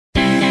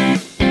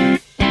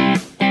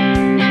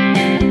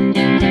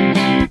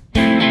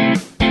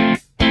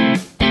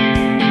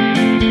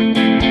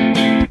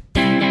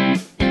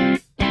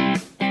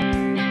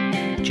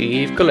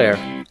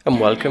Gulair, and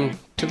welcome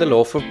to the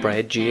Loaf of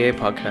Bread GAA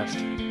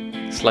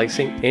podcast,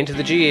 slicing into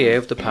the GAA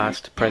of the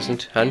past,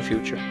 present and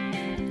future.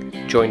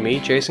 Join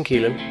me, Jason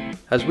Keelan,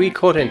 as we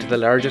cut into the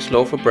largest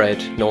loaf of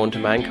bread known to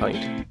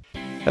mankind.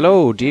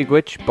 Hello,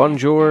 Diegwich,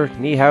 bonjour,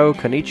 ni hao,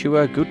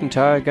 konnichiwa, guten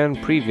tag and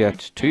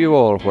privyet to you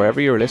all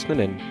wherever you're listening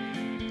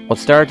in. What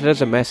started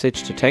as a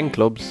message to 10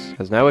 clubs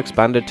has now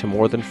expanded to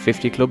more than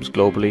 50 clubs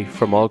globally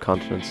from all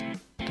continents.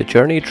 The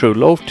journey through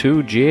Loaf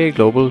 2 GAA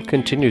Global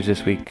continues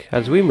this week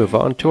as we move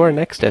on to our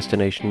next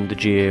destination in the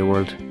GAA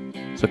world.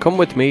 So come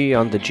with me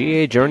on the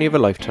GAA journey of a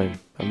lifetime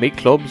and meet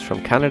clubs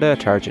from Canada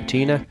to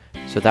Argentina,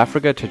 South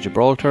Africa to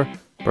Gibraltar,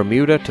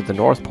 Bermuda to the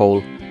North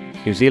Pole,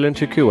 New Zealand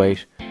to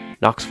Kuwait,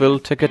 Knoxville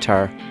to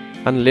Qatar,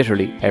 and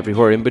literally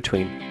everywhere in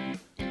between.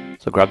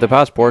 So grab the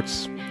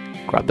passports,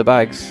 grab the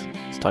bags,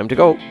 it's time to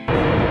go.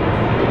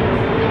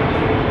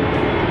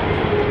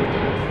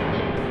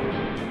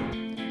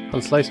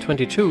 On Slice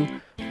 22,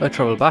 I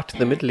travel back to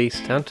the Middle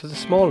East and to the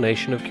small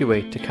nation of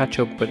Kuwait to catch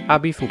up with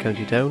Abbie from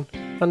County Down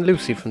and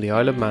Lucy from the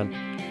Isle of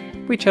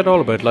Man. We chat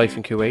all about life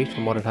in Kuwait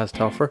and what it has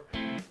to offer,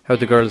 how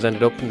the girls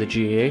ended up in the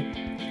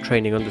GAA,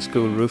 training on the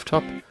school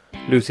rooftop,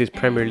 Lucy's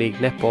Premier League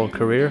netball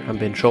career and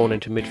being thrown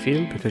into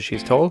midfield because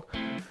she's tall,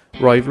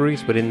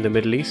 rivalries within the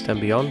Middle East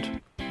and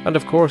beyond, and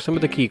of course some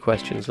of the key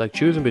questions like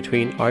choosing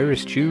between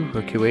Irish stew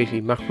or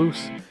Kuwaiti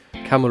machboos,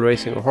 camel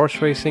racing or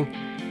horse racing,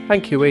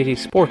 and Kuwaiti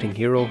sporting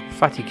hero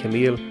Fathi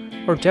Kamil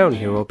or down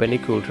hero Benny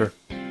Coulter.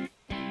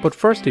 But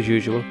first, as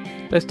usual,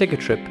 let's take a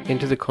trip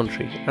into the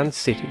country and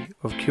city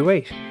of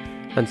Kuwait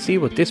and see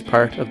what this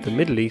part of the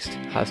Middle East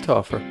has to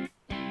offer.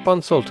 Bon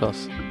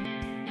Soltos.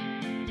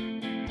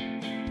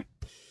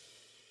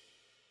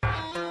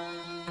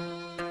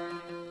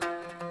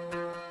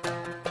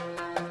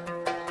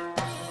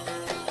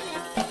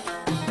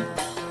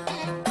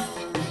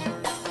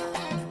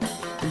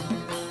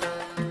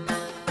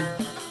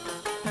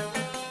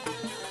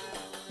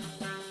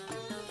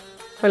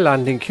 I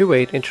land in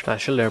Kuwait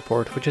International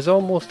Airport, which is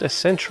almost a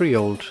century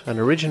old and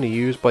originally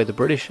used by the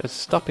British as a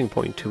stopping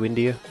point to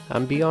India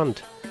and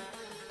beyond.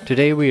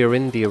 Today we are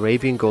in the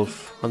Arabian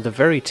Gulf, on the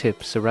very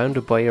tip,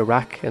 surrounded by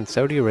Iraq and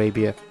Saudi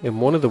Arabia in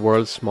one of the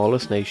world's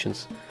smallest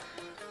nations.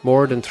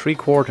 More than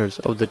 3/4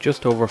 of the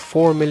just over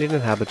 4 million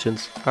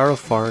inhabitants are of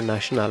foreign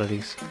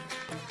nationalities.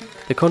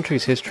 The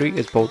country's history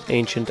is both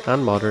ancient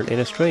and modern in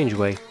a strange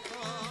way.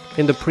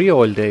 In the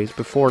pre-oil days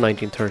before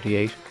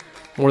 1938,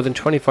 more than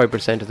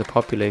 25% of the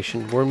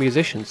population were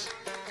musicians,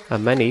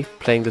 and many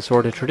playing the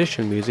sort of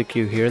traditional music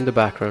you hear in the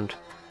background.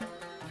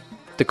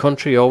 The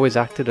country always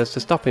acted as the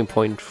stopping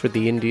point for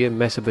the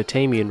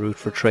India-Mesopotamian route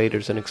for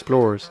traders and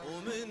explorers.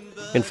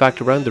 In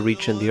fact, around the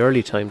region in the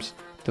early times,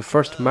 the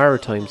first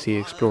maritime sea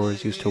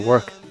explorers used to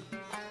work.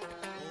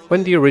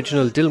 When the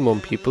original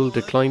Dilmun people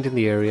declined in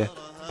the area,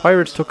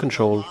 pirates took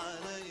control,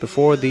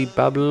 before the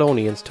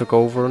Babylonians took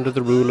over under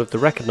the rule of the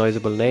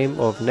recognisable name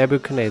of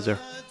Nebuchadnezzar.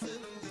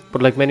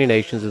 But like many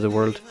nations of the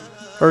world,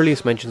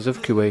 earliest mentions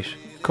of Kuwait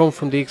come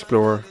from the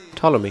explorer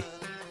Ptolemy.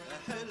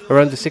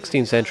 Around the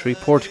 16th century,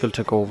 Portugal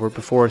took over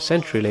before a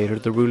century later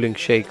the ruling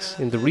sheikhs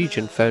in the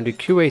region founded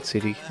Kuwait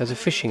City as a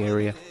fishing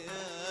area.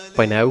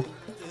 By now,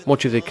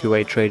 much of the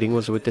Kuwait trading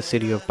was with the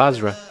city of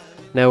Basra,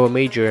 now a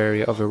major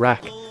area of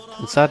Iraq,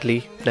 and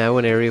sadly now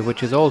an area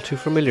which is all too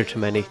familiar to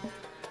many,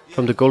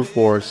 from the Gulf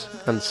Wars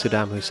and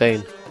Saddam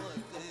Hussein.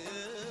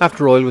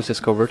 After oil was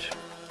discovered,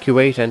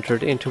 Kuwait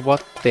entered into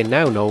what they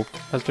now know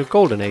as their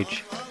golden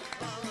age.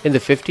 In the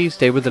 50s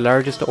they were the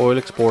largest oil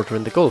exporter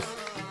in the Gulf.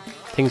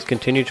 Things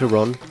continued to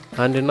run,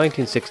 and in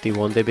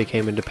 1961 they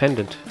became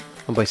independent,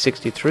 and by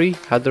 63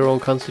 had their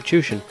own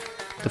constitution,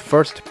 the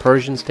first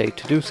Persian state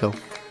to do so,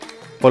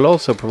 while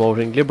also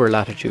promoting liberal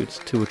attitudes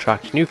to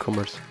attract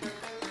newcomers.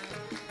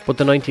 But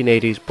the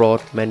 1980s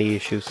brought many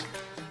issues.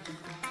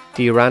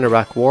 The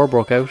Iran-Iraq war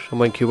broke out, and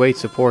when Kuwait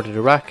supported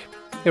Iraq,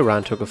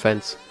 Iran took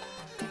offence.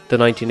 The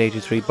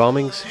 1983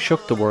 bombings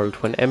shook the world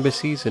when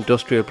embassies,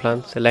 industrial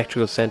plants,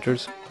 electrical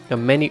centres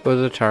and many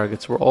other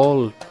targets were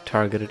all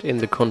targeted in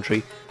the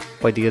country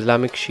by the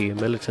Islamic Shia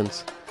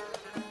militants.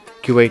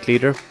 Kuwait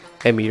leader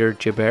Emir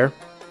Jaber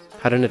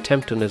had an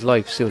attempt on his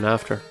life soon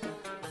after.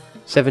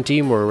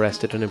 17 were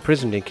arrested and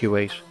imprisoned in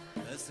Kuwait.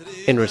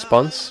 In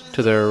response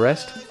to their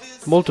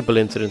arrest, multiple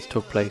incidents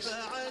took place,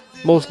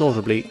 most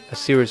notably a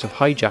series of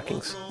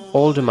hijackings,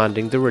 all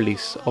demanding the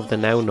release of the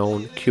now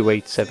known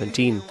Kuwait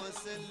 17.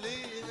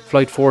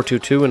 Flight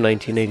 422 in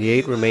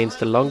 1988 remains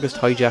the longest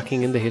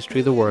hijacking in the history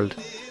of the world,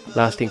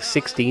 lasting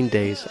 16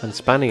 days and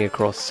spanning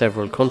across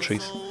several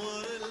countries.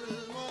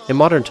 In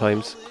modern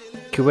times,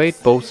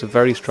 Kuwait boasts a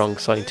very strong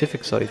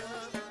scientific side,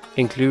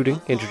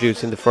 including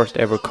introducing the first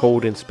ever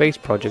Code in Space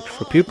project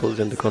for pupils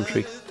in the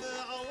country.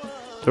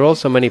 There are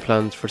also many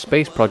plans for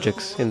space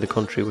projects in the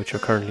country which are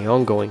currently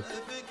ongoing.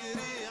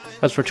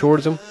 As for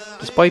tourism,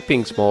 despite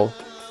being small,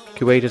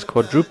 Kuwait has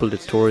quadrupled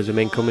its tourism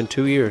income in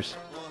 2 years.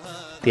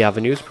 The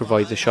Avenues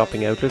provides a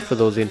shopping outlet for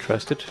those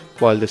interested,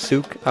 while the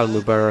Souk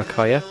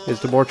al-Mubarakaya is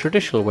the more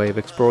traditional way of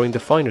exploring the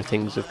finer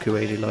things of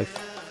Kuwaiti life.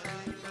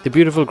 The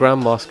beautiful Grand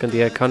Mosque and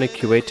the iconic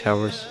Kuwait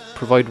Towers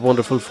provide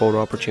wonderful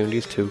photo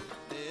opportunities too.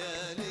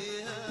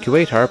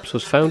 Kuwait Harps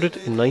was founded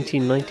in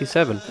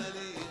 1997,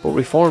 but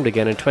reformed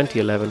again in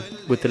 2011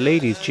 with the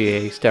ladies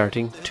GAA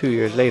starting 2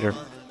 years later.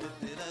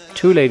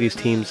 2 ladies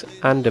teams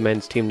and a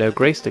men's team now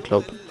grace the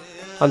club,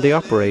 and they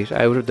operate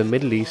out of the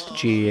Middle East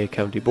GAA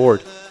County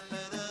Board.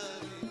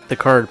 The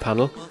current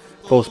panel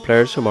boasts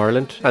players from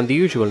Ireland and the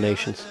usual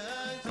nations,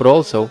 but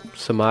also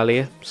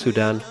Somalia,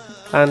 Sudan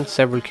and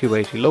several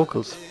Kuwaiti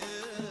locals.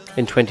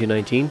 In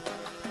 2019,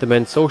 the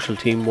men's social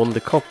team won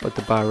the cup at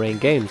the Bahrain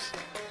Games,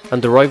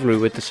 and the rivalry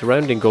with the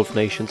surrounding Gulf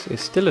nations is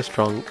still as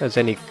strong as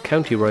any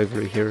county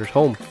rivalry here at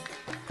home.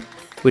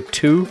 With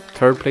 2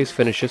 third-place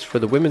finishes for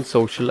the women's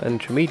social and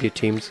intermediate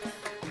teams,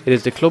 it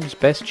is the club's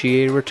best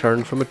GAA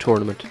return from a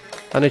tournament,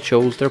 and it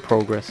shows their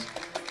progress.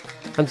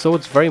 And so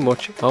it's very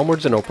much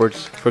onwards and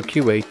upwards for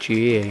Kuwait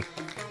GAA.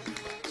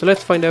 So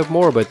let's find out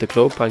more about the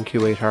club and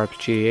Kuwait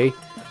Harps GAA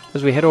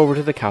as we head over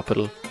to the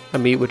capital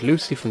and meet with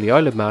Lucy from the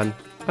Isle of Man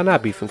and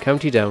Abbie from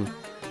County Down,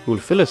 who will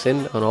fill us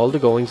in on all the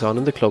goings on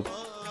in the club.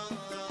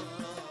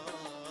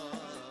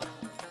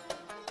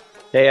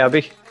 Hey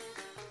Abbie.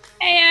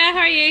 Hey, how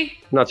are you?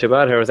 Not too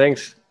bad, how are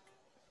things?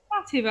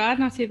 Not too bad,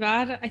 not too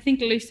bad. I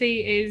think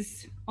Lucy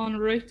is en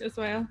route as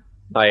well.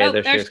 Oh yeah,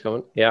 there she is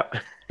coming. Yeah.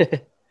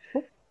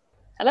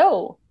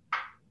 Hello.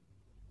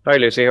 Hi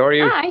Lucy, how are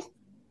you? Hi.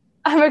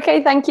 I'm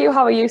okay, thank you.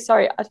 How are you?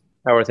 Sorry.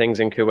 How are things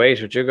in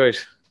Kuwait with you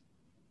guys?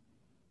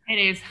 It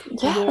is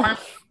Yeah. warm.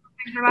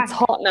 It's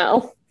hot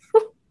now.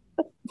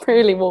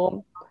 Really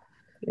warm.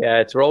 Yeah,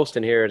 it's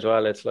roasting here as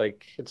well. It's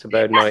like, it's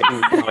about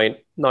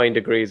 9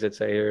 degrees, I'd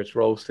say here. It's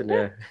roasting,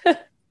 yeah.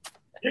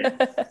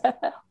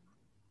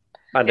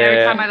 And,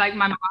 Every time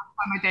my mom,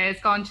 my day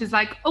is gone, she's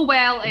like, "Oh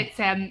well, it's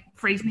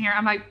freezing here."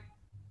 I'm like,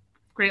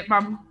 "Great,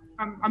 mum.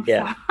 I'm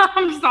Yeah.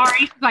 I'm sorry."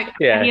 She's like,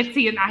 Yeah. I hate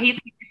seeing your face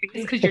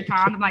because you're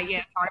tan. I'm like,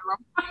 "Yeah, sorry,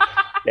 mum."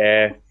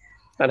 Yeah.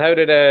 And how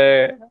did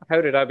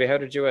Abbie, how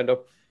did you end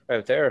up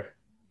out there?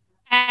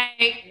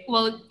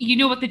 Well, you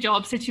know what the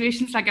job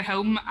situation's like at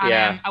home, and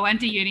Yeah. I went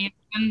to uni in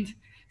England,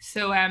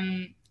 so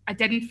I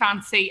didn't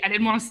want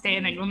to stay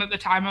in England at the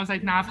time. I was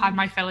like, "Nah, I've had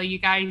my fill of you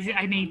guys.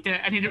 I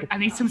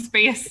need some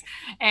space."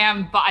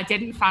 But I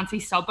didn't fancy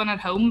subbing at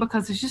home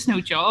because there's just no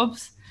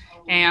jobs.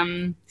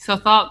 So I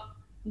thought,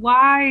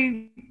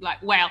 why?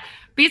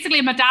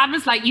 Basically, my dad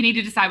was like, "You need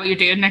to decide what you're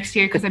doing next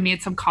year," because I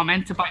made some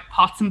comment about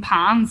pots and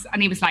pans,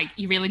 and he was like,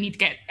 "You really need to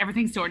get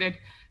everything sorted."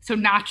 So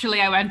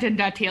naturally, I went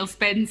into a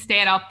tailspin,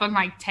 stayed up and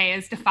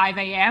tased to 5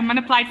 a.m. and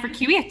applied for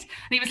Kuwait.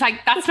 And he was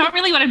like, "That's not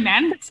really what I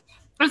meant."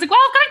 I was like, "Well,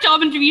 I've got a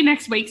job interview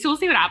next week, so we'll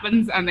see what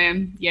happens." And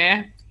then,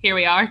 yeah, here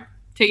we are,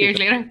 2 years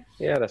later.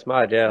 Yeah, that's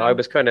mad. Yeah, I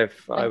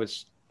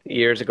was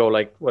years ago,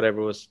 like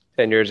whatever it was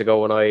 10 years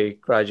ago when I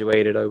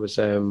graduated, it was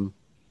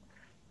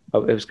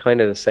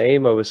kind of the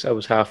same. I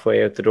was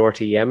halfway out the door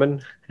to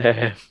Yemen,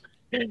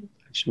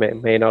 which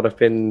may not have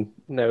been,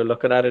 now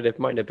looking at it, it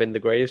mightn't have been the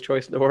greatest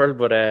choice in the world,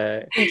 but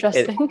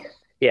Interesting.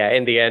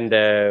 in the end,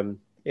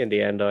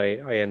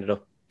 I ended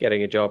up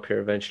getting a job here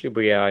eventually.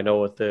 But yeah, I know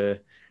what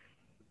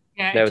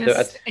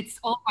it's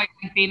all about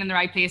being in the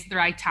right place at the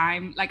right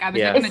time. Like I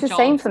was looking It's at the jobs.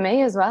 same for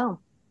me as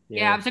well.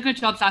 Yeah, I was looking at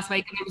jobs last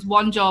week and there was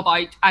one job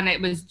out and it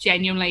was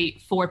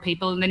genuinely 4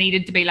 people and they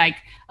needed to be like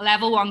a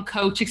level 1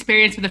 coach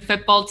experience with a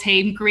football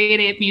team, grade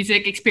 8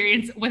 music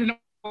experience with an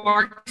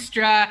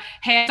orchestra,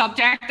 head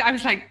subject. I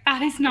was like,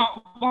 that is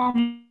not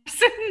one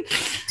person.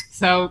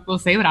 So we'll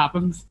see what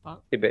happens.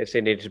 But You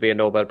basically needed to be a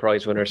Nobel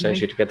Prize winner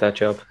essentially to get that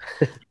job.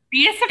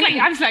 basically,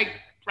 I was like,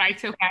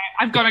 right, okay,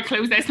 I'm going to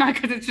close this now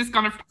because it's just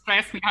going to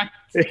stress me out.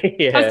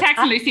 Yeah. I was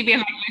texting Lucy being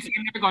like, "Lucy,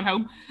 I'm never going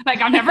home.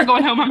 Like, I'm never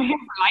going home. I'm here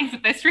for life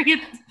at this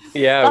rate."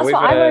 Yeah, That's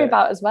what I worry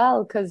about as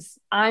well, because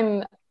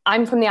I'm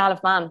from the Isle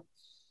of Man.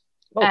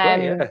 Oh,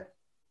 great, yeah.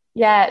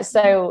 Yeah,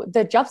 so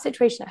the job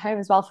situation at home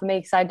as well for me,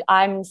 because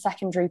I'm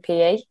secondary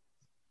PE,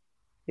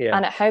 Yeah.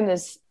 and at home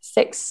there's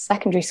 6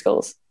 secondary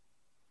schools.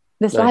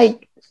 There's Nice.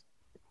 like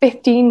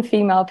 15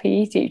 female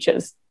PE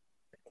teachers.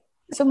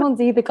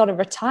 Someone's either got to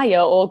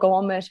retire or go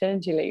on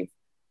maternity leave.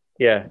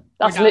 Yeah.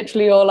 That's done.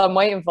 literally all I'm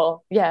waiting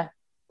for. Yeah,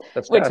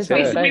 That's which gas, is not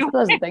yeah. the most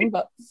pleasant thing,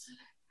 but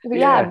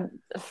Yeah.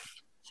 yeah.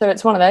 So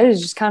it's one of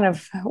those, just kind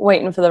of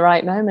waiting for the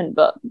right moment,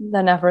 but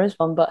there never is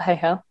one. But hey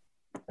ho.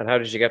 And how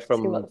did you get See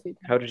what the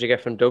future-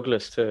 from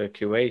Douglas to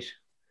Kuwait?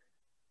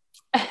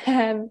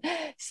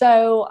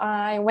 So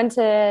I went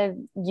to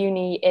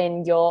uni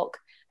in York,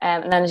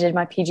 and then I did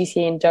my PGC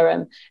in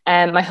Durham.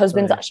 My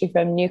husband's Right. actually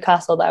from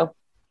Newcastle though.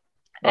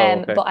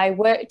 Okay. But I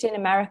worked in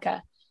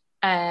America,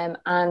 and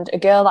a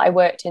girl that I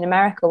worked in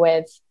America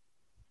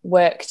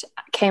with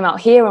came out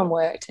here and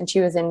worked, and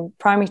she was in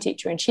primary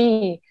teacher, and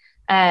she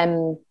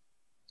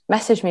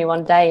messaged me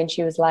one day and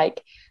she was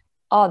like,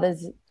 "Oh,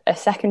 there's a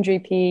secondary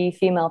PE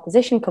female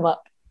position come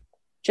up.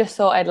 Just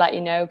thought I'd let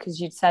you know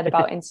because you'd said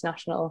about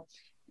international,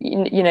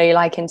 you know, you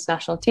like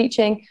international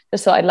teaching.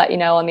 Just thought I'd let you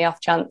know on the off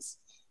chance."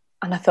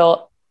 And I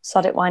thought,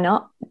 sod it, why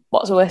not?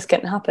 What's the worst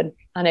going to happen?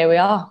 And here we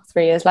are,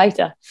 3 years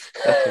later.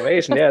 That's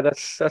amazing. Yeah,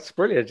 that's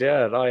brilliant.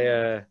 Yeah,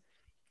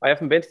 I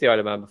haven't been to the Isle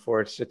of Man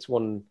before. It's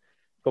one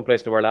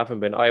place in the world I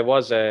haven't been. I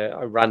was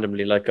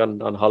randomly like on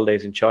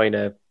holidays in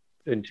China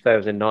in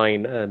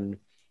 2009, and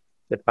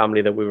the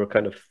family that we were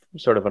kind of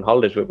sort of on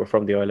holidays with were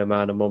from the Isle of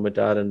Man, a mum and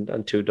dad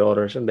and two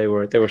daughters, and they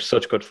were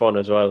such good fun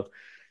as well.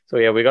 So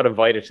yeah, we got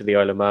invited to the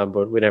Isle of Man,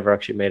 but we never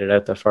actually made it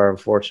out that far,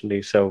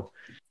 unfortunately. So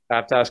I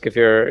have to ask, if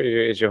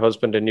is your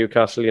husband a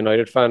Newcastle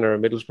United fan or a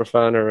Middlesbrough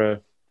fan or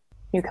a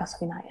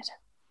Newcastle United?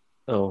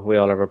 Oh, we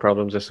all have our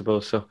problems, I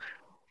suppose. So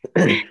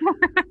I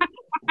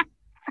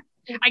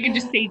can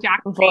just see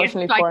Jack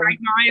Unfortunately like right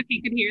now if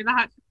he could hear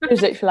that. It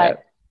was literally like,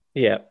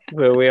 yeah,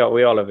 well,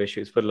 we all have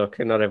issues, but look,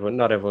 not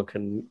everyone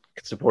can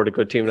support a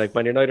good team like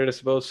Man United, I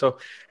suppose. So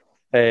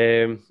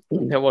I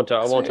won't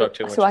talk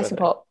too much. So I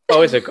support.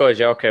 Oh, is it good?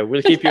 Yeah, okay.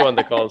 We'll keep you on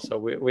the call, so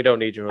we don't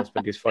need your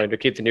husband. He's fine. We'll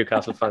keep the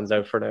Newcastle fans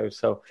out for now.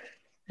 So,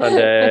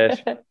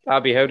 and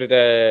Abbie, how do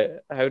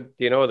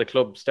you know the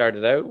club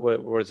started out?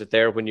 Was it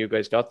there when you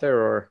guys got there,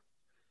 or?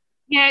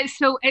 Yeah,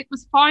 so it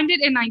was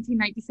founded in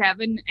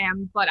 1997,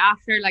 but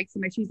after like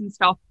some issues and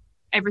stuff,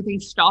 everything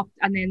stopped,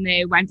 and then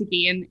they went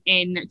again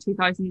in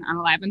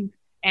 2011.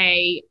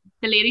 The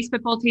ladies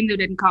football team, though,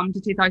 didn't come to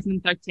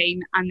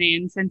 2013, and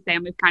then since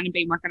then we've kind of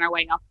been working our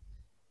way up.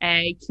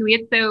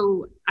 Kuwait,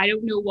 though, I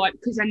don't know what,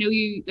 because I know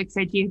you like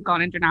said you had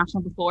gone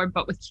international before,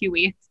 but with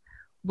Kuwait,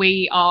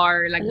 we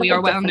are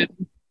well known.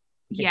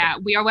 Yeah,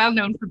 we are well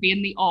known for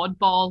being the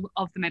oddball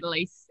of the Middle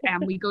East,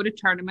 and we go to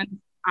tournaments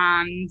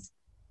and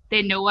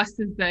they know us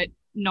as the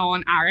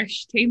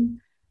non-Irish team.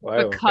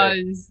 Wow,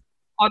 because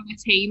on the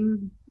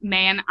team,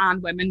 men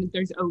and women,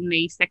 there's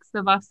only 6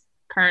 of us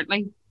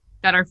currently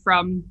that are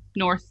from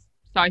north,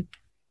 south.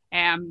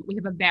 We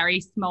have a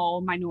very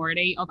small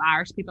minority of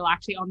Irish people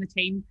actually on the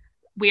team.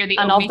 We are the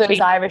only of those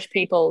team. Irish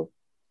people,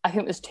 I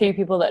think there's 2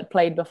 people that had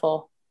played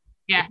before.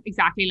 Yeah,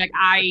 exactly. Like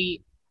I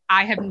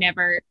have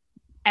never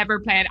ever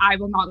played. I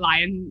will not lie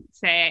and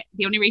say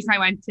the only reason I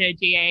went to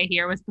GAA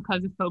here was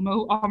because of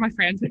FOMO. All my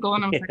friends were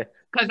going. I was like,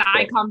 because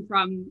I come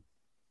from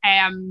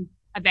a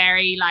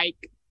very like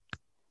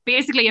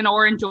basically an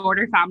orange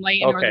order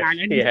family in Northern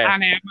Ireland,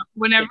 and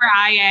whenever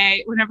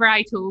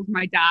I told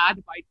my dad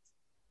about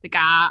the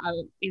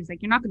GAA, he was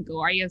like, "You're not going to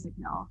go, are you?" I was like,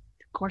 "No,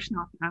 of course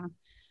not, man."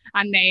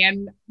 And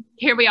then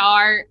here we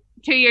are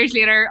 2 years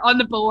later on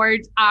the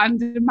board,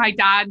 and my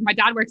dad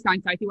works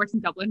down south. He works in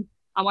Dublin,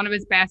 and one of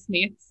his best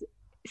mates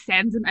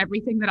sends him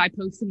everything that I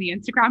post on the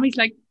Instagram. He's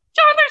like,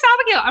 "John, there's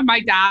Abigail." And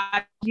my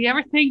dad, "Do you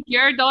ever think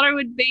your daughter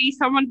would be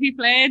someone who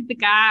played the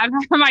GAA?"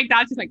 And my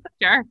dad's just like,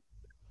 "Sure,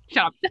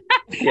 shut up."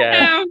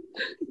 Yeah.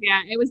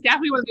 Yeah, it was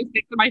definitely one of those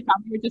things that my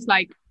family were just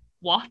like,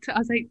 "What?" I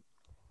was like,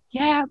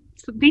 "Yeah,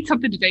 so need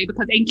something to do,"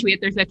 because in Kuwait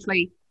there's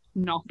literally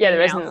nothing. Yeah,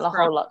 there isn't a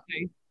whole lot.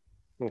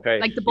 Okay.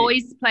 Like the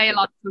boys play a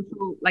lot of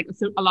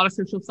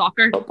social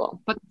soccer,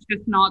 football, but it's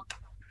just not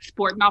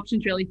sporting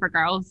options really for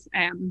girls.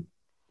 You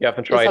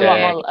haven't tried You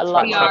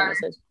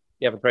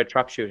haven't tried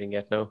trap shooting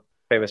yet, no?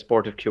 Famous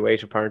sport of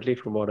Kuwait, apparently,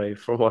 from what I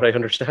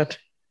understand.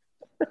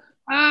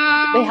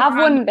 They have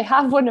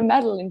won a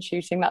medal in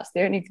shooting. That's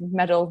the only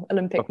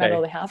Olympic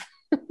medal they have.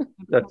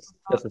 That's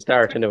a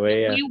start in a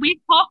way. Yeah.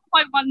 We talked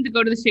about wanting to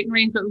go to the shooting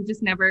range, but we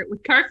just never,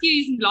 with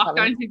curfews and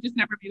lockdowns, we've just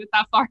never made it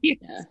that far yet.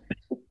 Yeah.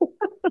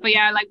 But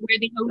yeah, like we're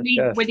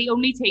the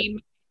only team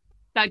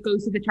that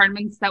goes to the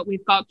tournaments. That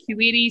we've got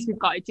Kuwaitis, we've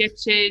got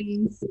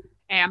Egyptians,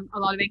 a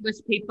lot of English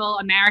people,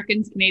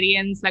 Americans,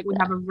 Canadians. Like we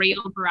have a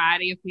real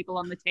variety of people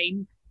on the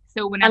team.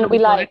 So whenever we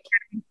go to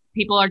tournaments,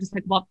 people are just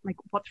like, what,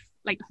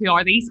 who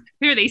are these?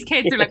 Who are these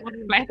kids? Or like, what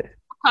are they?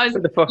 Because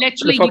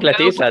literally, let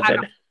these lads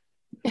in?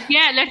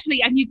 Yeah,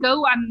 literally, and you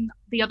go, and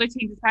the other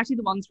teams, especially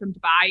the ones from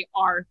Dubai,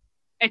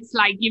 it's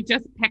like you've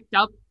just picked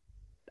up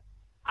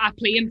a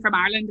plane from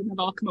Ireland and they've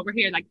all come over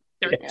here. Like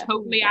they're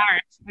totally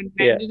Irish, and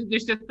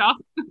there's just stuff.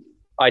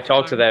 I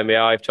talked to them.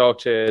 Yeah, I've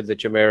talked to the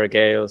Jumeirah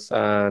Gales,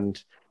 and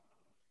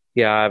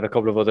I have a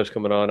couple of others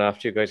coming on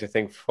after you guys. I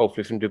think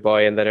hopefully from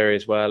Dubai and that area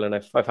as well. And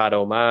I've had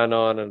Oman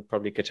on, and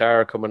probably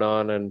Qatar coming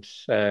on, and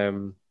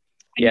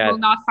you will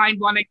not find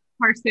one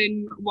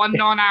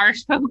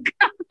non-Irish folk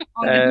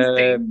on this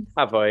team.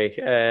 Have I?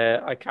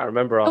 I can't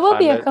remember. There will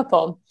be a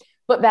couple,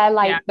 but they're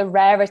like the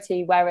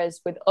rarity,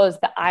 whereas with us,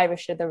 the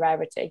Irish are the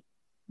rarity.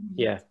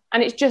 Yeah,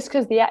 and it's just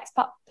because the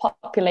expat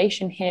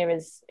population here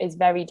is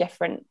very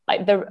different.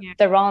 Like there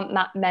aren't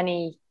as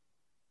many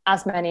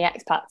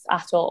expats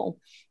at all,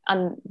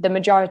 and the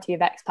majority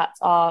of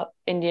expats are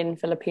Indian,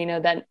 Filipino.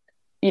 Then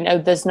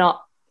there's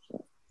not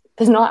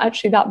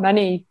actually that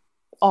many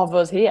of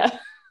us here.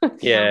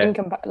 Yeah,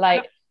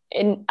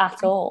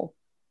 at all.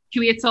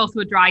 Kuwait's also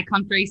a dry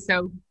country,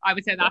 so I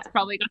would say that's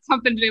probably got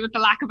something to do with the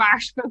lack of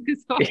Irish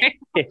focus.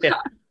 Yeah.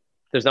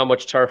 There's not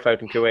much turf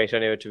out in Kuwait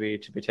anyway to be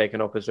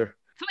taken up, is there?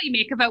 That's what you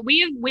make of it. We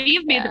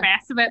have made the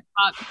best of it,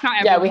 but it's not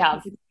everyone. Yeah, we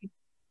have.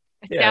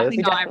 It's definitely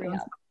not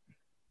everyone's.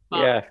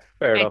 Yeah,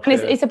 fair enough.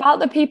 And it's about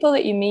the people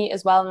that you meet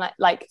as well. And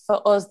like for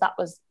us, that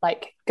was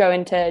like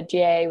going to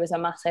GAA was a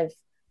massive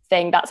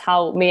thing. That's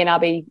how me and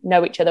Abbie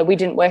know each other. We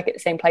didn't work at the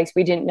same place.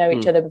 We didn't know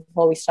each other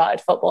before we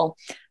started football.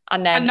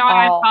 And then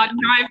now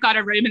I've got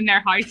a room in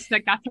their house.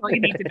 Like that's all you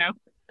need to know.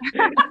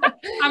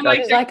 I'm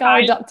like our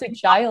adopted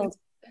child.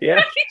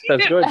 Yeah,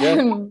 that's good.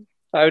 Yeah.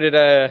 How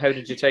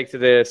did you take to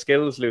the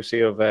skills,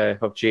 Lucy, of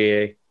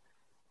GAA?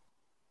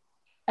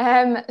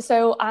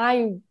 So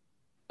I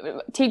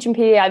teaching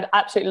PE, I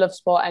absolutely love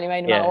sport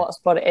anyway, no matter what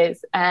sport it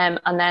is. And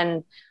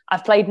then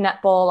I've played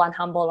netball and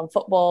handball and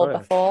football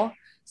before.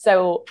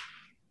 So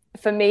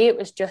for me, it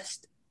was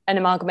just an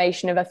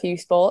amalgamation of a few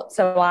sports.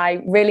 So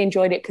I really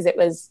enjoyed it because it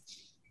was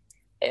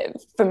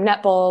from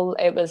netball,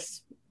 it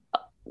was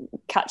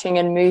catching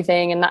and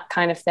moving and that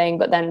kind of thing.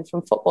 But then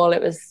from football,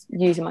 it was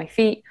using my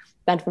feet.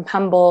 Then from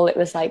handball, it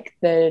was like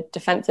the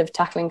defensive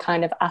tackling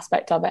kind of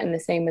aspect of it, and the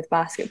same with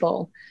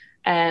basketball.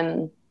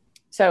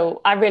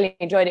 So I really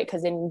enjoyed it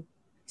because in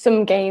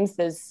some games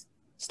there's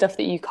stuff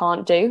that you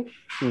can't do,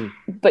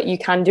 but you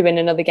can do in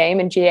another game,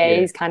 and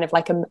GAA is kind of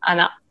like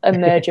a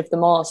merge of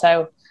them all.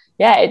 So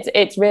yeah,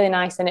 it's really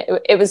nice, and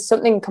it was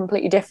something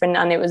completely different,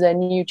 and it was a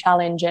new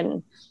challenge,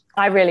 and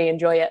I really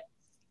enjoy it.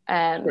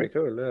 Very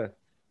cool, yeah.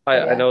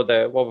 I know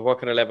what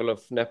kind of level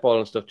of netball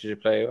and stuff did you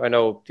play? I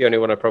know the only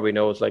one I probably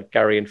know is like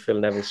Gary and Phil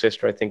Neville's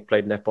sister, I think,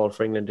 played netball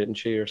for England, didn't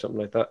she, or something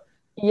like that?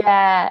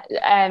 Yeah.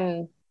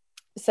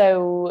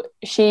 So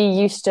she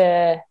used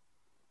to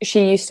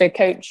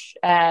coach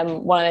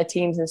one of the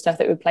teams and stuff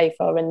that we play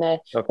for, and the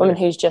woman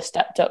who's just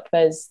stepped up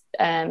as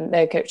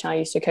their coach now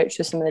used to coach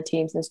for some of the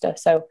teams and stuff.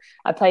 So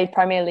I played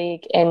Premier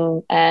League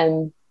in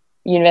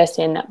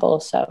university in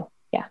netball. So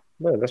yeah.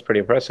 Well, that's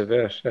pretty impressive.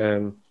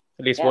 Yeah.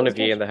 At least one of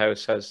you in the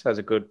house has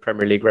a good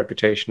Premier League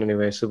reputation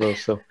anyway, I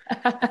suppose. So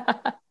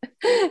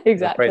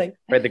exactly.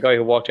 The guy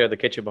who walked out of the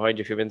kitchen behind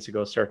you a few minutes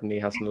ago certainly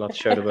hasn't a lot to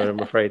shout about, I'm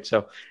afraid.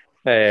 So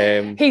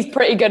he's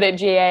pretty good at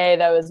GAA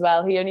though as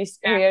well. He only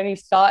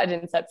started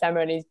in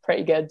September, and he's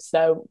pretty good.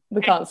 So we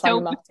can't sign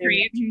him up.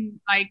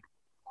 Like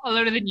a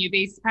lot of the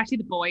newbies, especially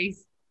the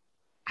boys,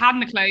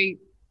 hadn't a clue.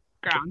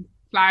 Grand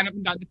flying up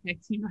and down the pitch.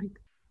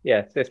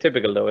 Yeah, it's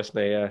typical though, isn't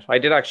it? Yeah, I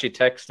did actually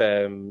text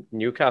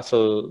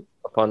Newcastle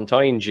upon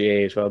Tyne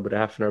GAA as well, but I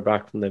haven't heard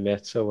back from them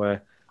yet. So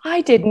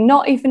I did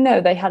not even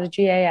know they had a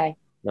GAA.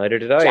 Neither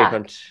did I. Jack,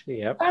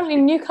 apparently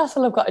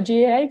Newcastle have got a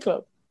GAA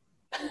club.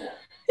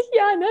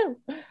 Yeah, I know.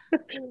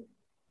 If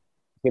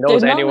he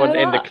knows anyone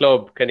in the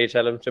club, can you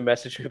tell him to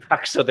message me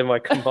back so they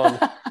might come on?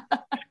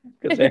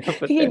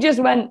 He just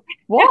went,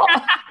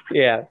 what?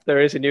 Yeah,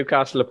 there is a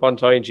Newcastle upon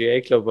Tyne GAA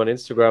club on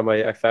Instagram.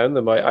 I found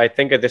them. I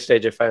think at this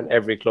stage I found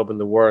every club in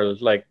the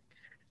world. Like,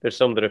 there's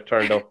some that have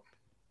turned up.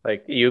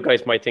 Like, you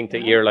guys might think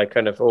that you're like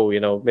kind of,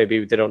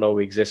 maybe they don't know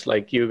we exist.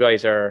 Like, you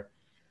guys are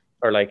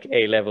like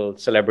A-level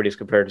celebrities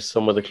compared to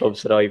some of the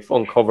clubs that I've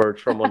uncovered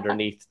from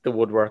underneath the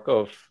woodwork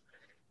of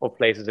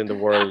places in the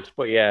world.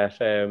 But yeah,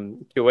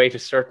 Kuwait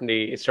is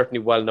certainly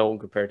well known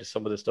compared to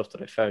some of the stuff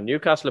that I found.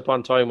 Newcastle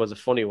upon Tyne was a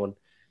funny one.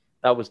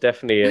 That was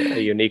definitely a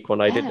unique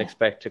one. I didn't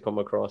expect to come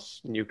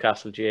across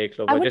Newcastle GAA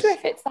club. I wonder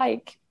if it's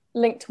like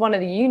linked to one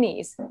of the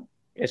unis.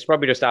 It's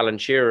probably just Alan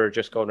Shearer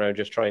just going around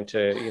just trying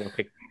to,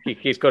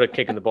 he's good at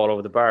kicking the ball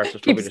over the bar. So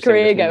keep his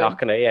career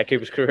going. Keep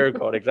his career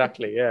going.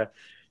 Exactly. Yeah.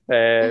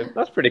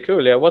 That's pretty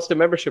cool. Yeah. What's the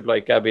membership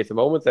like, Abbie, at the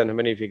moment then? How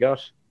many have you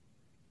got?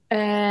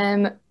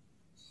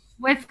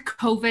 With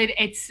COVID,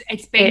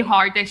 it's been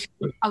hard this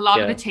year. A lot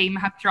of the team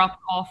have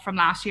dropped off from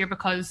last year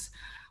because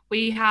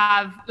we've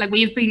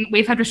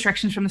had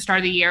restrictions from the start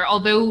of the year.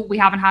 Although we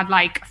haven't had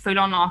like full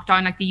on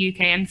lockdown like the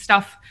UK and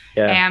stuff.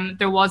 Yeah.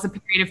 There was a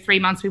period of 3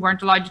 months we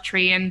weren't allowed to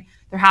train.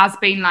 There has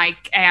been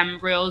like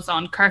rules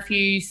on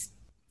curfews.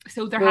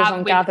 So there rules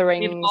on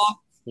gatherings.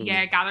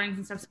 Gatherings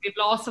and stuff. So we've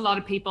lost a lot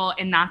of people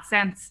in that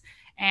sense.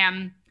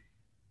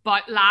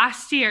 But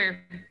last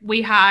year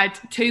we had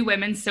 2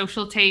 women's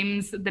social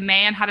teams. The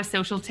men had a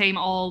social team,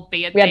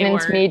 albeit we had an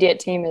intermediate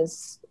team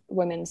as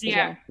women's.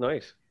 Yeah,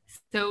 nice.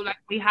 So like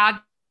we had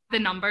the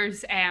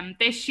numbers.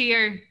 This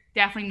year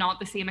definitely not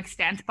the same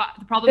extent. But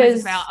the problem is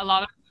as well, a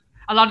lot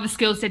of the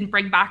schools didn't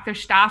bring back their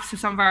staff, so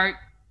some of our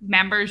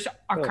members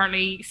are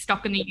currently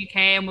stuck in the UK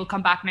and will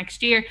come back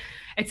next year.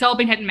 It's all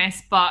been hit and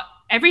miss, but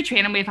every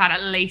training we've had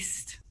at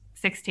least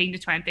 16 to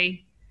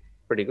 20.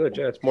 Pretty good,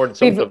 yeah. It's more than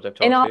some clubs I've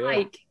talked in our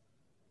to,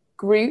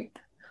 group,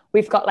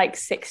 we've got like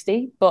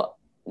 60, but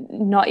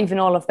not even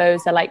all of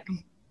those are like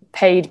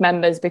paid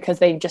members because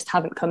they just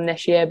haven't come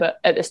this year. But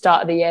at the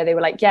start of the year, they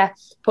were like, yeah,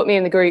 put me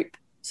in the group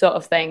sort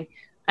of thing.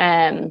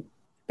 But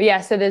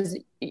yeah, so there's,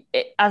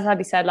 as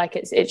Abbie said, like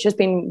it's just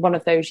been one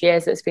of those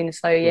years that's been a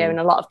slow year, and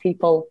a lot of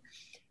people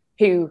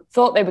who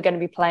thought they were going to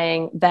be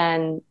playing,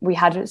 then we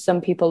had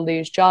some people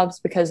lose jobs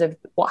because of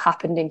what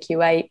happened in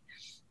Kuwait.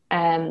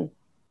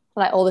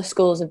 Like all the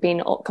schools have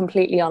been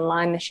completely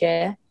online this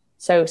year.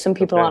 So some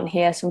people aren't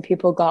here. Some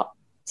people got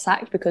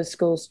sacked because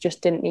schools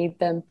just didn't need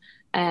them.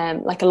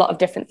 Like a lot of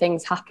different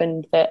things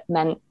happened that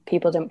meant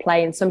people didn't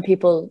play. And some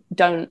people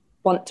don't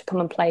want to come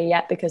and play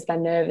yet because they're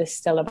nervous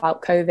still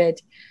about COVID.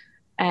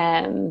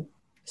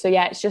 So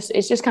yeah, it's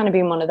just kind of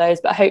been one of those.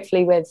 But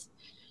hopefully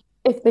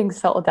if things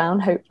settle down,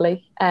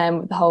 hopefully,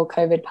 with the whole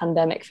COVID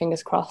pandemic,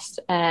 fingers crossed,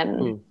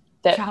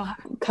 that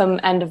come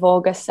end of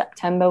August,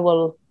 September,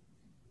 we'll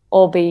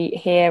all be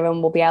here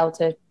and we'll be able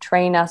to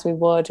train as we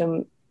would.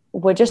 And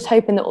we're just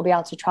hoping that we'll be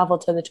able to travel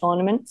to the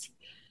tournaments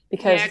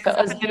because for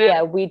us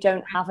here, we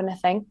don't have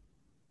anything.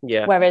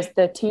 Yeah. Whereas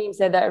the teams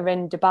that are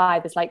in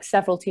Dubai, there's like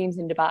several teams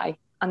in Dubai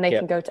and they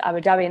can go to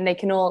Abu Dhabi, and they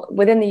can all,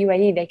 within the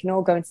UAE, they can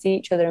all go and see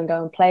each other and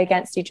go and play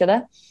against each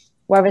other.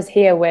 Whereas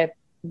here,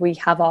 we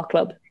have our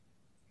club,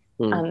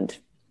 and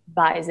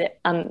that is it.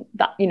 And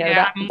that, you know,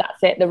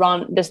 that's it.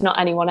 There's not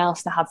anyone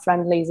else to have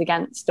friendlies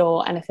against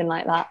or anything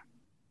like that.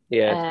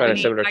 Yeah, it's kind of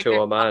similar to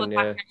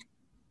Oman,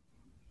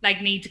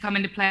 like need to come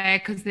into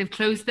play because they've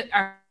closed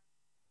our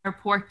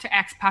airport to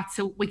expats,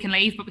 so we can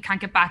leave but we can't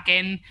get back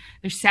in.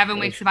 There's 7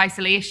 weeks of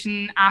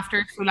isolation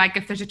after, so like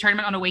if there's a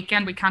tournament on a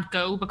weekend we can't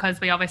go because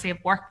we obviously have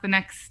work the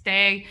next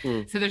day.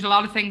 So there's a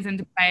lot of things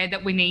into play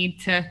that we need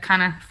to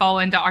kind of fall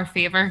into our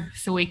favor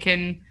so we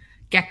can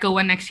get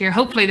going next year.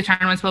 Hopefully the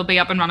tournaments will be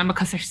up and running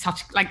because they're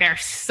such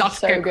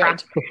so good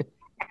crack.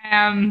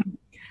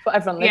 But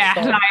everyone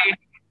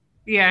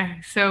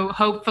lives so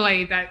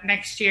hopefully that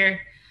next year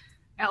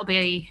it'll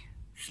be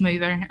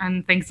smoother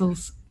and things will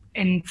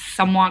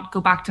somewhat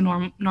go back to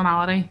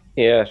normality.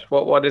 Yeah.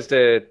 What is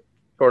the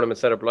tournament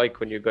setup like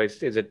when you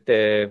guys, is it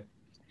the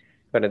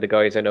kind of the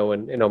guys I know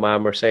in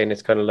Oman were saying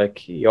it's kind of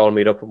like you all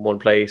meet up in one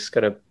place,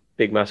 kind of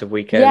big massive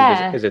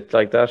weekend? Is it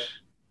like that?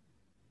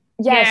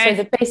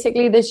 So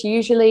basically there's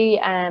usually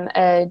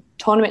a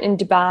tournament in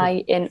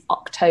Dubai in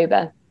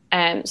October.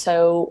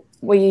 So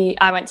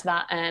I went to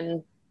that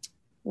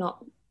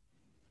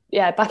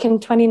back in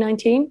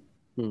 2019.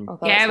 Oh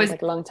God, it was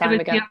like a long time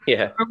ago.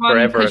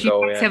 Forever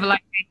ago.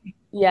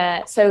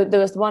 So there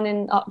was one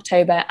in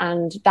October,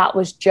 and that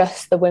was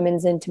just the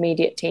women's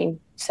intermediate team.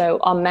 So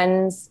our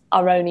men's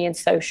are only in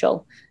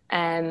social.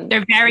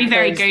 They're very,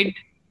 very good.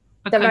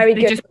 They're very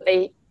good, but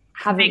they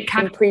haven't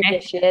in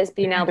previous years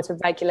been able to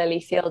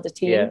regularly field a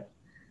team.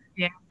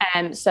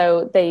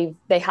 So they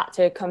had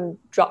to come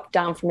drop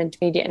down from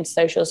intermediate into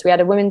social. So we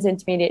had a women's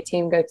intermediate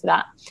team go to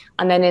that,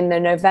 and then in the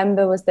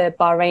November was the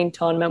Bahrain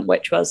tournament,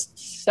 which was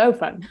so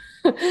fun.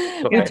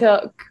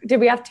 Did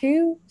we have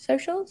 2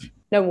 socials?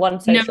 No,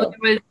 1 social. No,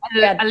 there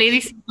was a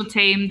ladies social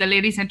team, the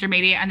ladies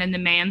intermediate, and then the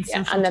men's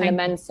social and then team. the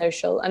men's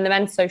social, and the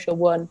men's social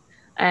won,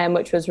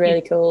 which was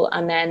really cool.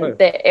 And then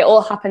that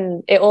all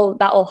happened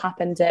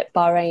at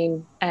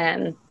Bahrain,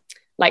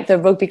 like the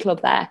rugby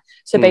club there.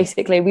 So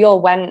basically we all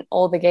went,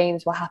 all the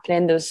games were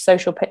happening. There was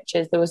social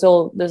pitches. There was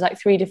like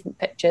 3 different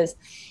pitches.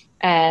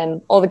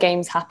 All the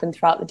games happened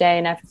throughout the day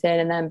and everything.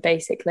 And then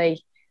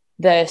basically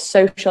the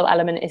social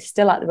element is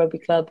still at the rugby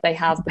club. They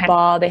have the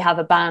bar, they have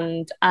a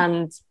band,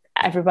 and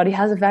everybody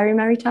has a very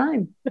merry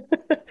time.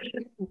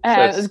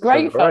 It was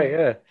great fun.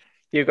 Right,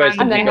 you guys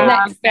and then the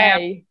next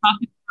day,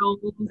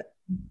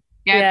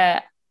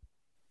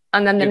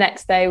 and then the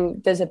next day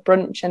there's a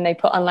brunch, and they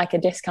put on like a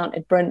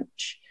discounted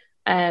brunch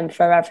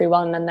for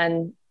everyone, and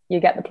then you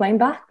get the plane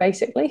back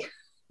basically.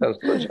 Sounds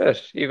good.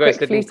 You guys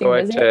didn't go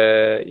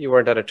out, you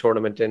weren't at a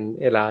tournament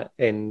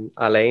in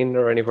Alain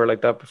or anywhere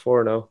like that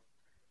before, no?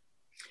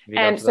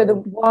 So the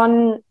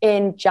one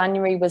in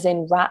January was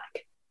in RAC.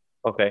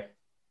 Okay.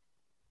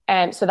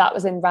 So that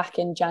was in RAC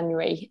in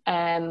January.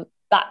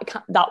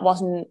 That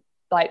wasn't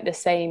like the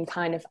same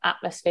kind of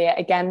atmosphere.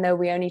 Again, though,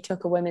 we only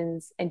took a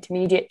women's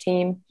intermediate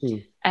team,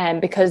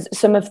 because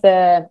some of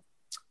the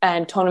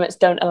tournaments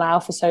don't allow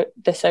for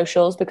the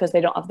socials because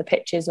they don't have the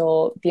pitches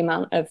or the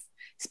amount of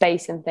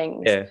space and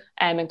things.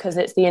 And because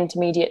it's the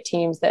intermediate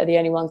teams that are the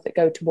only ones that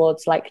go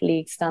towards like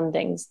league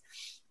standings.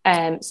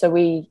 So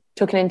we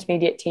took an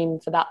intermediate team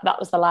for that. That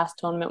was the last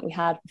tournament we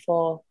had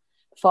before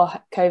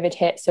COVID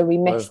hit. So we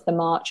missed the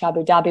March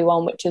Abu Dhabi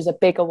one, which is a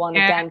bigger one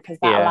again, because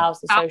that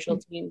allows the social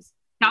teams.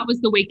 That was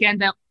the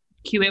weekend that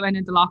Kuwait went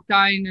into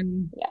lockdown,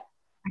 and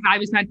I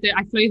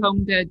flew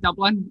home to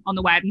Dublin on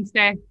the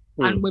Wednesday,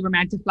 and we were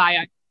meant to fly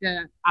out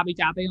to Abu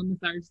Dhabi on the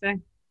Thursday.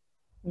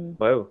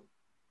 Wow.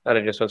 And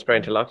it just went straight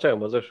into lockdown,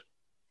 was it?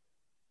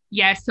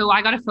 Yeah, so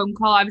I got a phone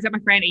call. I was at my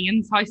friend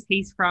Ian's house.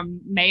 He's from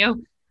Mayo,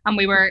 and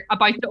we were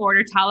about to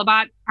order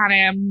Talabat,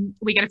 and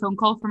we get a phone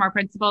call from our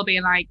principal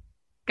being like,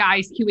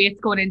 guys, Kuwait's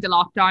going into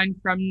lockdown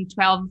from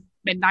 12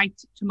 midnight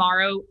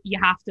tomorrow. You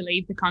have to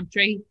leave the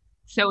country.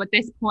 So at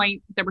this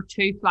point, there were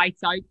 2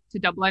 flights out to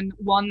Dublin,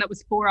 one that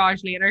was 4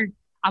 hours later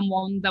and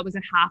one that was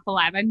at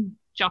 11:30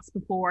 just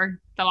before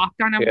the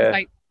lockdown. I was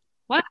like,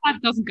 what if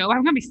that doesn't go?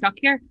 I'm going to be stuck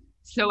here.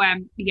 So,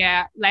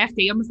 left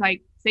Ian, was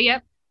like, see ya.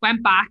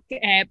 Went back,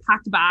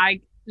 packed a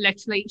bag,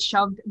 literally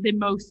shoved the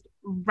most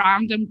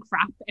random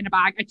crap in a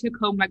bag. I took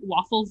home like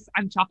waffles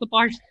and chocolate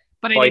bars,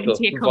 but I didn't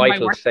take home my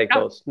work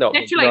stuff. No,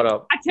 literally,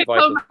 I took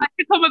home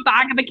a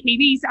bag of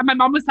bikinis, and my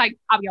mum was like,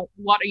 Abigail,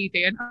 what are you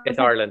doing? It's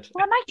Ireland.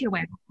 Well, I might get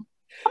away.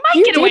 I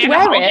might get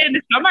away in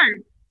the summer.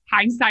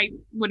 Hindsight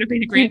would have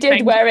been a great thing. You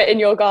did wear it in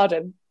your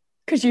garden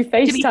because you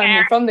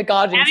FaceTimed me from the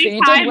garden, so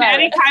you did wear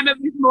it. Anytime it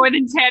was more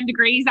than 10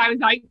 degrees, I was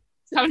like,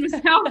 telling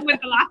myself with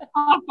the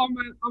laptop on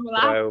my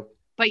lap. Wow.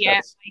 But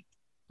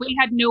we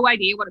had no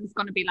idea what it was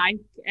going to be like.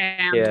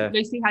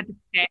 Lucy had to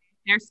stay.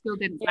 Their school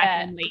didn't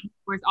let them leave,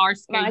 whereas our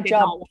school did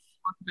not want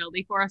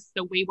responsibility for us,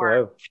 so we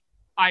were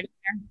out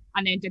there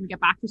and then didn't get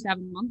back for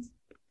 7 months.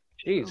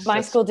 Jeez,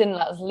 my school didn't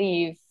let us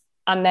leave,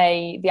 and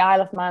the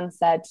Isle of Man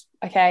said,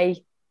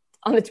 okay,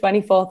 on the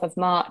 24th of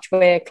March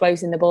we're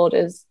closing the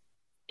borders.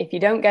 If you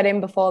don't get in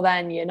before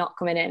then, you're not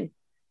coming in.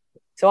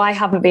 So I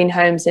haven't been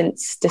home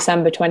since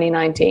December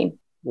 2019.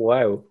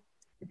 Wow.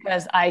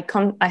 Because I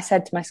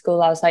said to my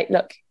school, I was like,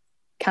 look,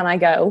 can I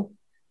go?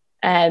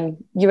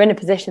 You're in a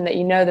position that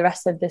you know the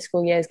rest of the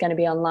school year is going to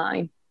be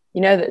online.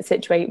 You know that the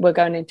situation, we're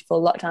going into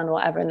full lockdown or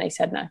whatever, and they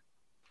said no.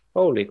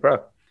 Holy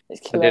crap.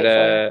 It's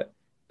Kuwait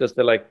does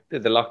the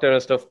lockdown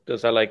and stuff,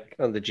 does that like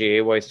on the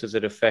GAA wise, does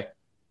it affect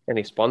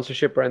any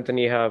sponsorship or anything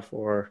you have,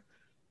 or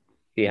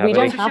do you have we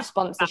any? don't have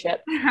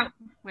sponsorship.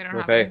 We don't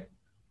have any.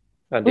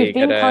 And we've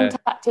been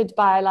contacted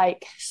by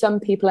like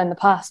some people in the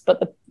past,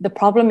 but the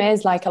problem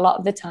is like a lot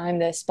of the time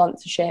the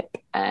sponsorship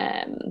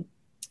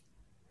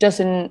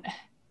doesn't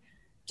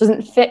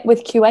fit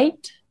with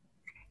Kuwait.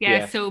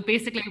 Yeah, so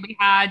basically we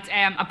had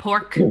a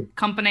pork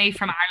company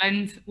from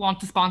Ireland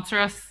want to sponsor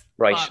us.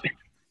 Right.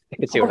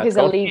 Pork is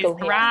illegal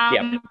here.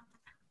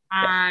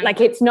 And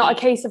like it's not a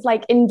case of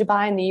like in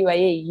Dubai and the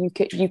UAE,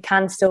 you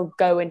can still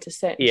go into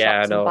certain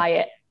shops and buy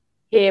it.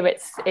 Here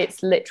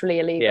it's literally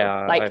illegal.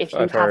 Yeah, like if you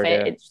have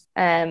it, it's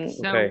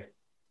so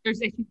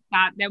there's issues with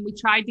that. Then we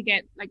tried to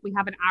get we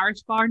have an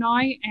Irish bar now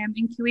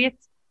in Kuwait.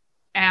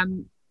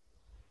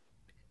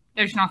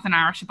 There's nothing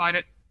Irish about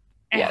it.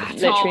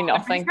 Literally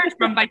nothing. It's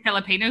run by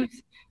Filipinos.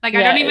 Like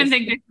I don't even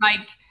think there's like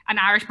an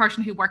Irish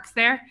person who works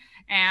there.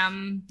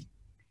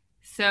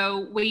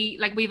 So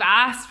we've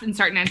asked in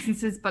certain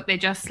instances, but they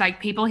just like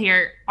people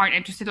here aren't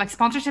interested. Like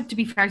sponsorship, to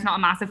be fair, is not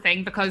a massive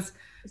thing because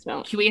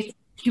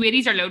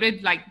Kuwaitis are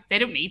loaded. Like they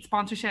don't need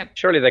sponsorship.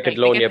 Surely they could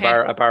loan you a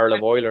barrel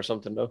of oil or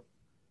something, though.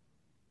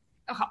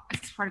 Oh, I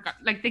swear to God,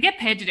 like they get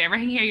paid to do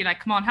everything here. You're like,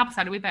 come on, help us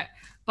out a wee bit.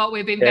 But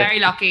we've been very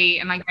lucky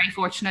and like very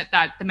fortunate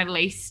that the Middle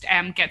East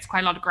gets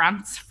quite a lot of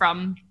grants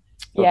from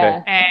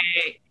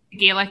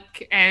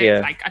Gaelic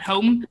like at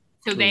home.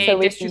 So they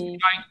distribute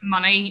out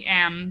money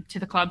to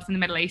the clubs in the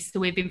Middle East.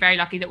 So we've been very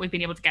lucky that we've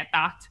been able to get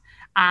that.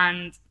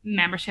 And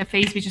membership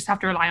fees, we just have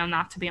to rely on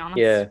that, to be honest.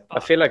 Yeah,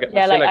 but I feel like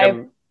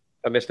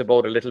I missed the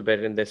boat a little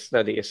bit in this.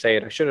 Now that you say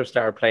it, I should have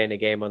started playing a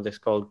game on this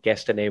called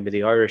Guess the Name of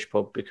the Irish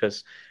Pub,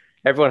 because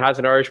everyone has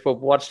an Irish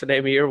pub. What's the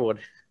name of your one?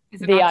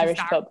 The Irish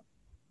Pub.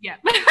 Yeah.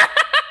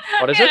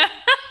 What is it?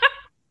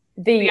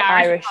 The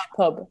Irish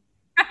Pub.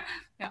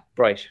 Yeah.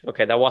 Right.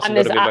 Okay, that wasn't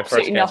going to be my first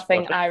guess. And there's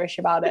absolutely nothing Irish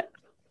about it.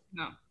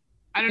 No.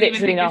 I don't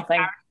even think nothing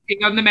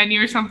on the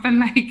menu or something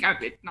like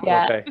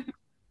Okay.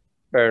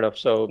 Fair enough.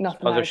 So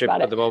sponsorship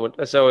at the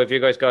moment. So have you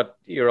guys got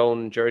your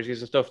own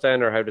jerseys and stuff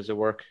then, or how does it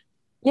work?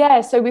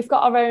 Yeah, so we've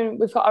got our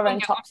own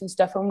tops and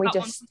stuff, and we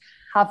just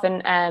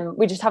haven't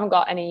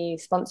got any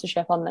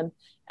sponsorship on them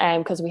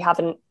because we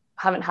haven't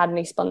had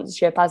any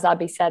sponsorship. As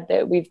Abbie said,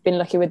 that we've been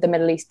lucky with the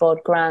Middle East Board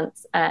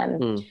grants.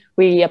 I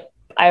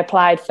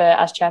applied for,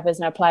 as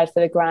chairperson, I applied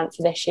for the grant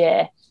for this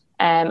year,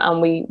 and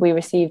we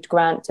received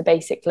grant to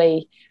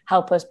basically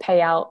help us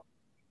pay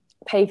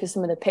for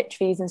some of the pitch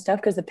fees and stuff,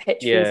 because the pitch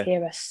fees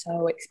here are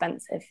so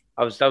expensive.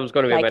 That was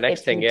going to be my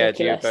next thing. Ridiculous.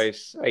 Yeah, do you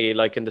guys, are you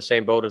like in the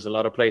same boat as a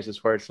lot of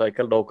places where it's like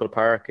a local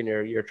park and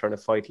you're trying to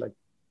fight like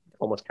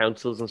almost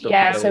councils and stuff?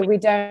 Yeah, so we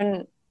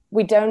don't.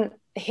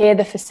 Here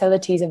the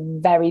facilities are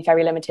very,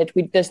 very limited.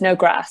 There's no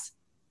grass.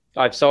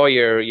 I saw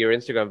your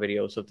Instagram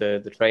videos of the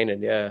training.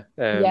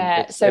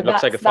 So it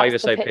looks like a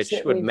five-a-side pitch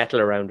with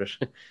metal around it.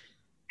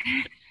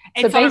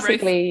 So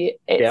basically,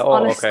 it's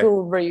on a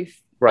school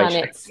roof. Right.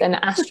 And it's an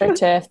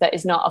AstroTurf that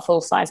is not a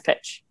full-size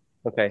pitch.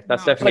 Okay,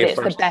 that's definitely a first.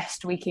 But it's the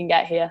best we can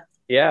get here.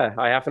 Yeah,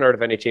 I haven't heard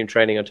of any team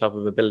training on top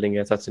of a building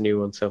yet. That's a new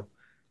one. So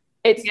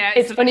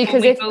it's funny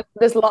because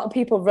there's a lot of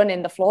people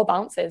running, the floor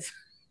bounces.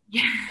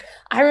 Yeah,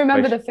 I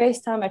remember the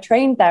first time I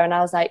trained there, and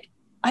I was like,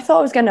 I thought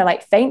I was going to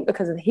like faint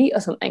because of the heat or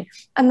something,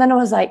 and then I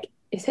was like,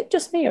 is it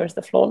just me or is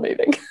the floor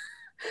moving?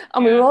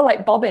 And we were all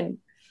like bobbing.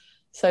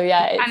 So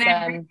yeah, it's and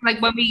then, like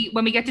when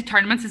we get to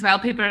tournaments as well,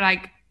 people are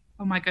like,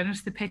 oh my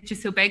goodness, the pitch is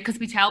so big, because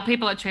we tell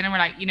people at training, we're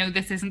like,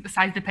 this isn't the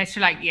size of the pitch.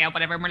 They're like, yeah,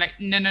 whatever. And we're like,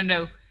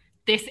 no,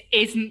 this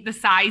isn't the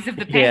size of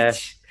the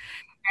pitch.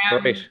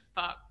 Right.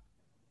 But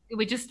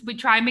we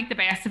try and make the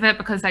best of it,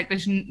 because like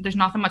there's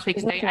nothing much we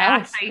can do.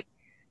 Actually,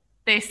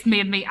 this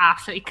made me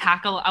absolutely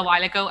cackle a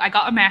while ago. I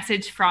got a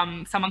message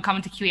from someone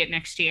coming to Kuwait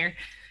next year.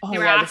 They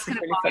were asking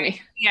this is really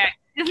funny. Yeah.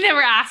 They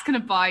were asking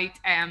about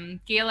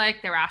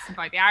Gaelic, they were asking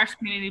about the Irish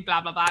community,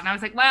 blah, blah, blah. And I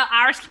was like, well,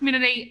 Irish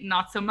community,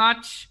 not so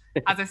much.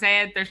 As I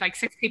said, there's like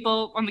 6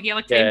 people on the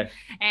Gaelic team.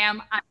 And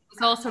it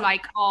was also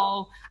like,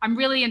 oh, I'm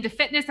really into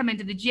fitness, I'm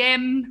into the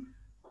gym.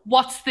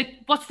 What's the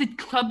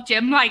club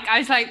gym like? I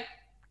was like,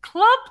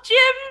 club gym?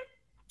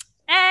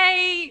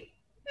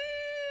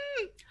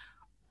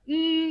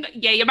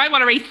 Yeah, you might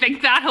want to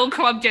rethink that whole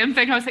club gym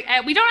thing. I was like,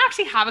 we don't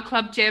actually have a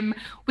club gym.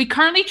 We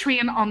currently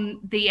train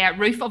on the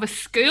roof of a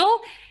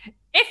school.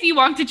 If you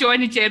want to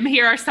join a gym,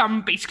 here are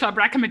some beach club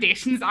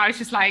recommendations. I was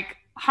just like,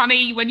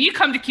 honey, when you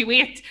come to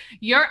Kuwait,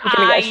 your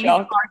eyes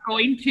are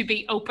going to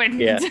be opened.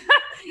 Yeah.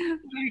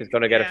 It's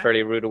going to get a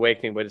fairly rude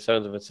awakening by the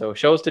sounds of it. So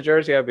show us the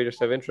jersey, I'd be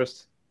just of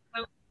interest.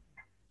 So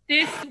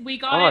we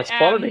got it's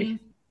quality.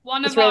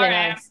 One of really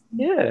nice.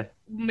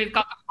 We've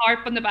got the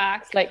harp on the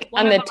back.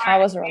 And the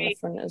towers are on the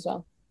front as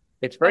well.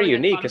 It's very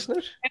unique, isn't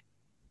it?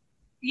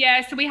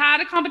 Yeah, so we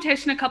had a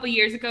competition a couple of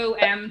years ago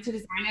to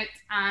design it,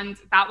 and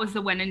that was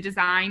the winning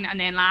design. And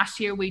then last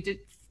year we did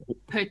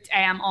put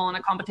on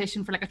a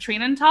competition for like a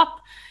training top,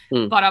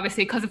 but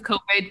obviously because of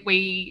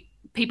COVID,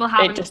 people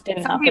haven't. It just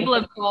didn't some happen. people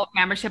have got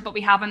membership, but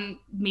we haven't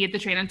made the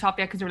training top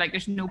yet because they're like,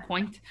 there's no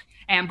point.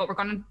 But we're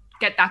going to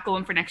get that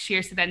going for next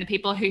year. So then the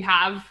people who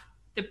have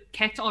the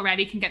kit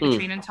already can get the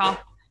training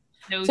top.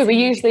 So we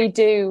usually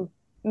do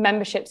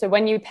membership. So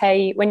when you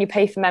pay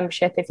for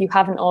membership, if you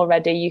haven't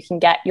already, you can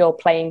get your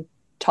playing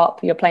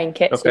top, your playing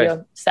kit, so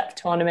your set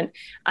tournament.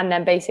 And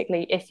then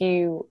basically if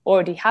you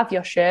already have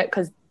your shirt,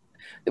 because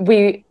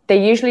they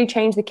usually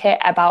change the kit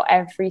about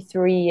every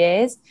 3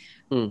 years,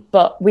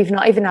 but we've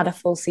not even had a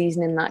full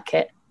season in that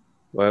kit.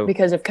 Wow.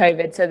 Because of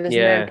COVID. So there's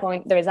no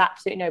point, there is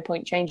absolutely no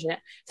point changing it.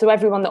 So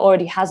everyone that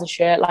already has a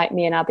shirt, like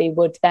me and Abbie,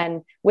 would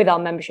then, with our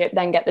membership,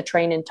 then get the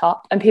training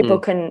top. And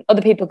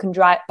other people can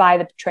buy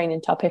the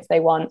training top if they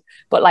want.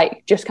 But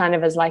like, just kind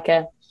of as like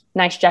a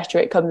nice gesture,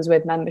 it comes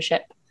with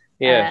membership.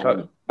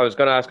 Yeah, I was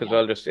going to ask as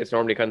well, just it's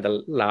normally kind of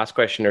the last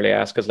question nearly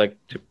asked is like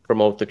to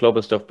promote the club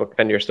and stuff, but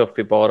can your stuff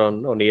be bought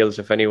on Eels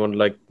if anyone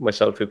like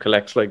myself who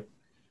collects like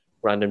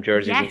random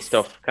jerseys and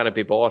stuff, can it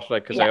be bought?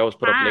 Like, because I always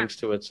put up links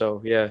to it,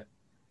 so yeah.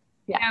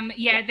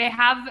 They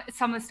have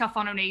some of the stuff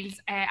on O'Neill's.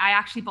 I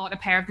actually bought a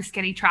pair of the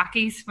skinny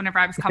trackies whenever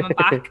I was coming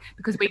back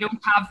because we don't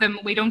have them.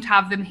 We don't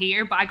have them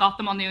here, but I got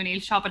them on the O'Neill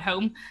shop at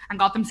home and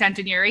got them sent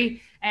to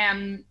Newry.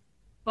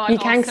 But you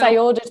can, because I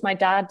ordered my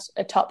dad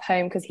a top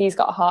home because he's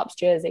got a Harps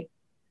jersey.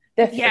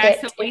 The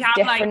fit so we is have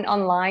different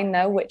online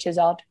though, which is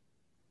odd.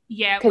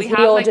 Yeah, because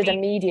he ordered a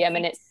medium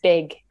and it's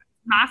big,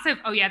 massive.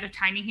 Oh yeah, they're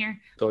tiny here.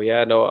 So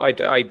yeah, no,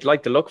 I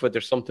like the look of it.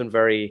 There's something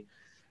very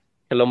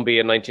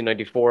Colombia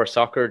 1994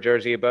 soccer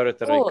jersey about it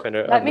that I kind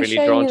of I'm really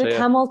drawn to. Let me show you the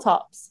camel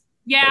tops.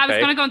 Yeah, I was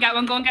gonna go and get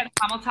one. Go and get the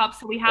camel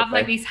tops. So we have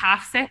like these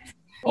half sets.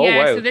 Oh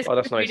wow! So this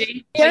that's nice.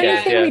 The only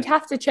thing we'd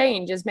have to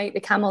change is make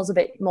the camels a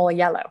bit more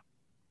yellow.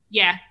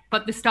 Yeah,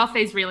 but the stuff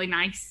is really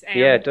nice.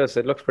 Yeah, it does.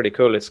 It looks pretty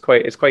cool. It's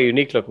quite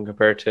unique looking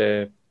compared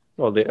to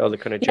all the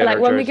kind of general like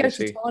when we go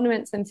jerseys to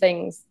tournaments and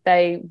things,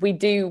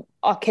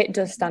 our kit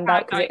does stand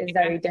out because it is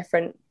very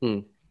different.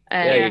 Which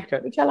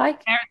I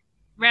like. The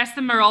rest of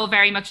them are all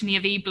very much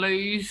navy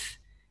blues,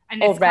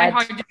 and it's red.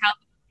 Quite hard to tell.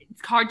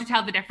 It's hard to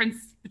tell the difference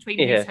between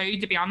these two.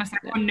 To be honest,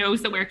 everyone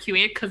knows that we're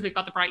Kuwait because we've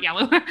got the bright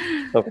yellow.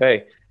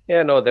 Okay.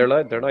 Yeah, no, they're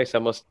nice. I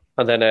must.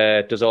 And then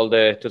does all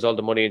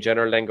the money in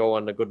general then go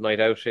on a good night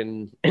out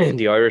in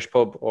the Irish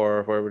pub,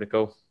 or where would it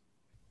go?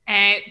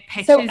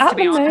 Pitches, so at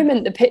the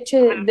moment, the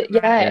pitches,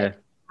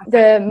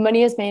 the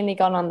money has mainly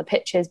gone on the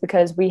pitches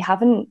because we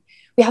haven't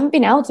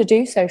been able to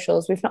do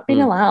socials. We've not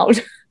been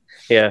allowed.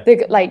 Yeah,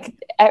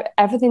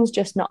 everything's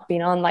just not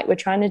been on. Like we're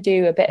trying to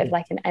do a bit of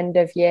like an end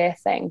of year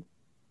thing,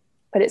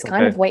 but it's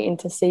kind of waiting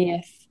to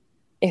see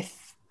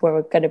if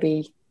we're going to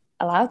be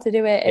allowed to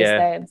do it. Is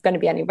there going to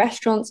be any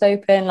restaurants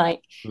open,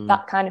 like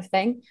that kind of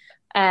thing?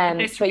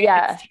 But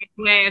yeah,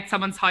 at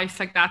someone's house,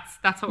 like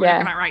that's what we're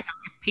looking at right now.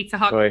 Pizza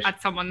Hut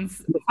at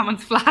someone's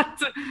flat.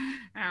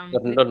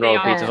 Nothing wrong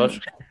with Pizza Hut.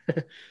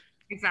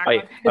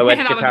 Exactly. I went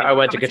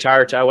to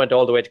Qatar. I went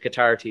all the way to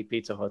Qatar to eat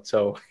Pizza Hut.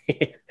 So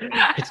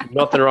it's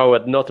nothing wrong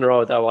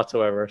with that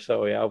whatsoever.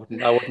 So yeah, I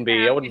wouldn't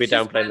be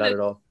downplaying that at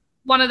all.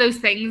 One of those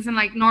things, and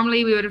like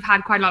normally we would have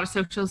had quite a lot of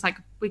socials, like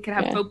we could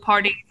have boat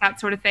parties, that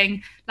sort of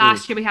thing.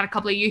 Last year we had a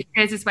couple of youth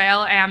days as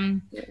well.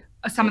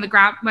 Some of the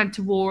grant went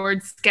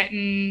towards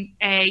getting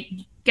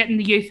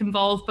the youth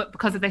involved, but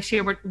because of this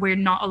year we're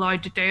not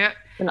allowed to do it.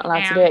 We're not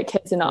allowed to do it.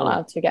 Kids are not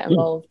allowed to get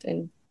involved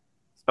in.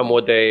 And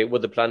would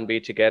the plan be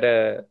to get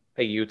a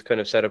youth kind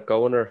of setup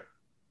going, or?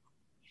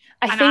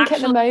 I think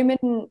at the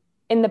moment,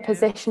 in the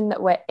position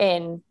that we're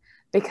in,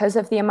 because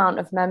of the amount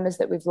of members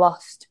that we've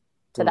lost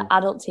to the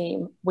adult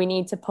team, we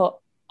need to put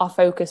our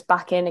focus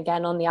back in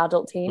again on the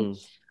adult team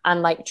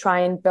and like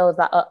try and build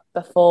that up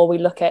before we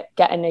look at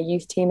getting a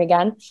youth team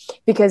again.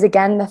 Because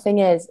again, the thing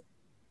is,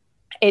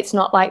 it's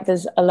not like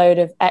there's a load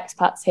of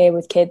expats here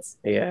with kids.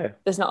 Yeah.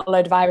 There's not a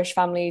load of Irish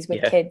families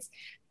with kids.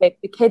 The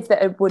kids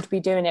that would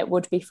be doing it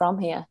would be from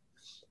here.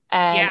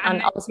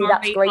 And obviously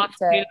that's great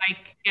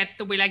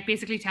we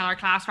basically tell our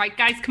class, right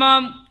guys, come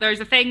on, there's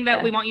a thing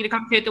that we want you to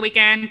come to at the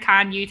weekend.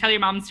 Can you tell your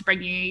mums to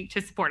bring you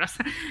to support us?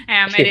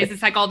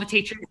 It's like all the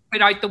teachers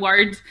put out the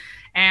word,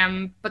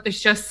 but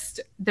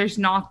there's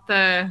not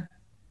the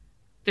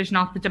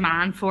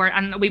demand for it,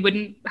 and we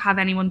wouldn't have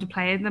anyone to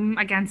play them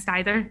against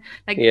either.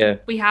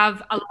 We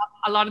have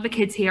a lot of the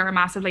kids here are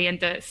massively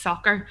into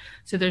soccer,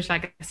 so there's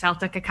like a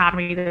Celtic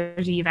academy,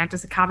 there's a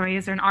Juventus academy,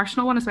 is there an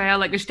Arsenal one as well?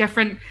 Like there's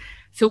different.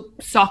 So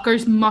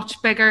soccer's much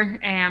bigger,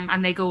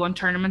 and they go on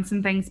tournaments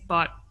and things,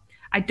 but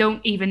I don't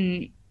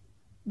even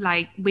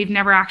we've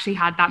never actually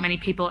had that many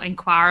people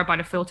inquire about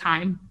it full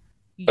time.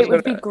 It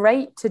would be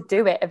great to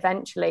do it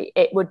eventually.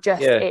 It would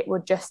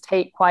just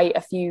take quite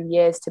a few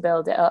years to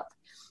build it up.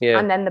 Yeah.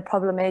 And then the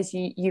problem is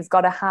you've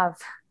got to have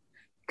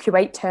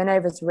Kuwait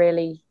turnovers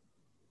really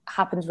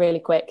happens really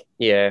quick.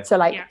 Yeah.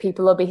 So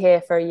people will be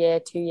here for a year,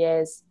 2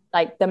 years.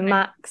 Like the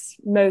max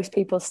most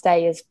people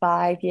stay is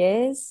 5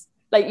 years.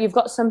 like you've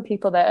got some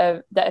people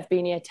that have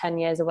been here 10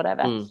 years or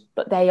whatever,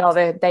 but they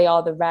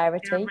are the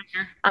rarity.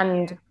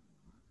 And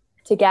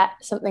to get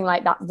something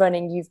like that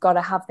running, you've got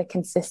to have the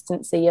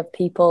consistency of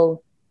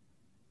people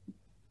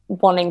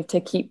wanting to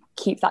keep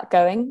that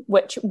going,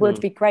 which would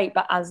be great.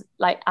 But as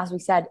we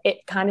said,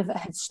 it kind of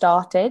had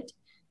started,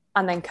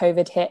 and then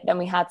COVID hit. Then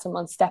we had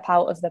someone step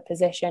out of the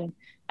position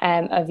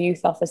of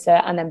youth officer,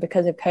 and then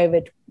because of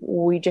COVID,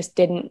 we just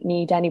didn't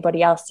need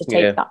anybody else to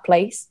take that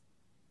place,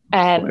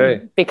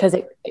 because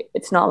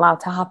it's not allowed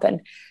to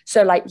happen.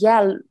 So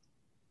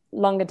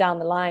longer down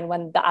the line,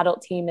 when the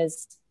adult team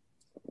is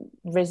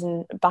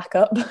risen back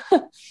up,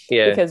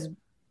 because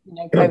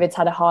COVID's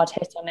had a hard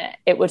hit on it,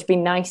 it would be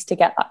nice to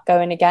get that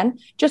going again,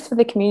 just for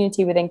the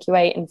community within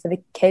Kuwait and for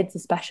the kids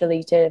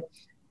especially, to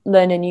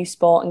learn a new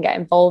sport and get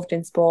involved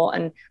in sport,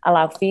 and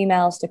allow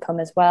females to come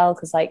as well,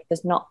 because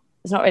there's not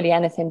really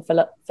anything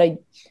for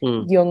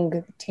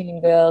young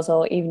teen girls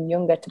or even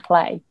younger to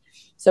play.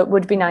 So it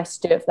would be nice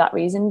to do it for that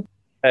reason.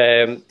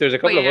 There's a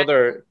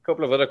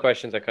couple of other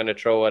questions I kind of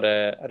throw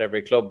at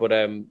every club, but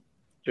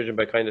judging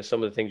by kind of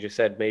some of the things you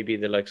said, maybe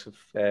the likes of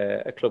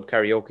a club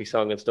karaoke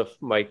song and stuff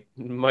might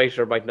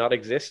or might not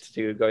exist.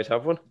 Do you guys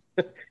have one?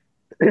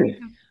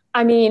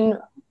 I mean,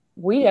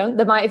 we don't.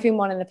 There might have been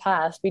one in the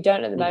past. We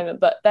don't at the moment,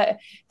 but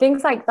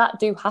things like that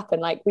do happen.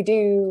 Like we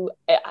do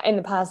in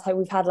the past,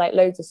 we've had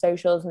loads of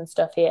socials and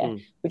stuff here.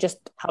 We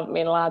just haven't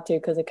been allowed to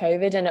because of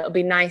COVID, and it'll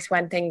be nice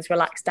when things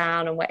relax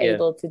down and we're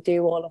able to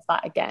do all of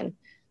that again.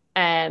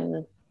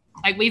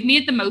 We've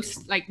made the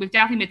most, we've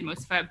definitely made the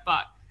most of it,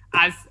 but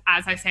as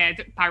I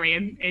said,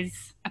 Bahrain is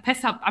a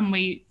piss up, and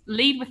we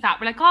lead with that.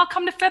 We're like, oh,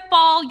 come to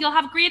football, you'll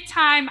have a great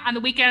time, and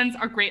the weekends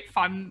are great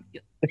fun.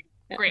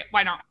 Great,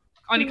 why not?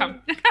 Only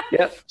come.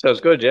 Yeah,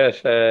 sounds good. Yeah.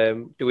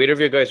 Do either of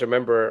you guys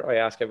remember? I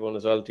ask everyone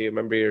as well. Do you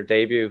remember your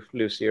debut,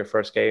 Lucy? Your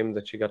first game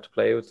that you got to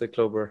play with the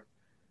club? Or?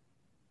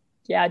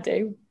 Yeah, I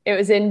do. It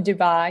was in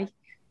Dubai,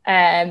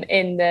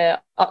 in the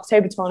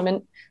October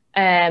tournament,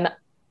 and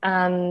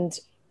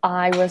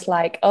I was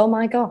like, oh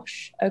my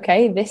gosh,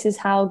 okay, this is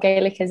how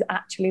Gaelic is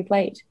actually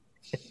played.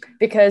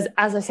 Because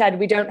as I said,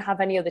 we don't have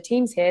any other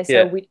teams here.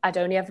 So I'd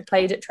only ever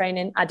played at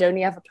training. I'd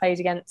only ever played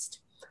against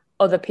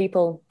other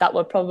people that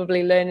were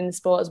probably learning the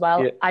sport as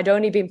well. Yeah. I'd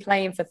only been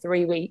playing for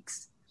 3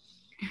 weeks.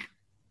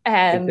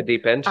 In the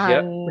deep end,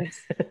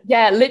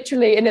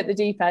 literally in at the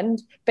deep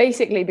end.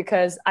 Basically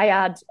because I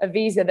had a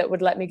visa that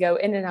would let me go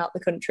in and out the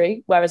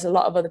country, whereas a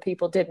lot of other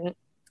people didn't.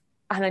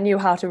 And I knew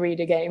how to read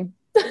a game.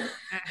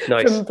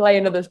 Nice. From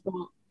playing other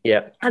sport.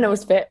 Yeah. And I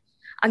was fit.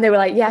 And they were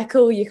like, yeah,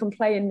 cool, you can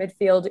play in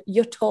midfield.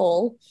 You're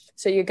tall.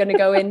 So you're going to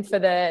go in for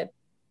the,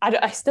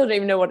 I still don't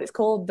even know what it's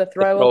called, the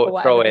throw up or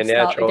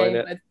whatever. Throw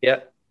in.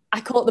 I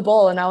caught the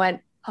ball and I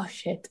went, oh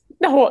shit,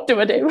 now what do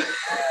I do?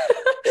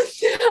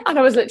 And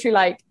I was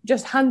literally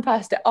just hand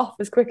passed it off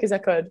as quick as I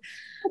could.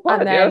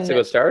 And then, that's a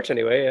good start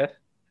anyway, yeah.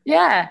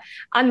 Yeah.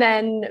 And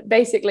then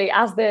basically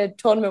as the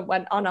tournament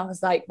went on, I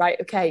was like, right,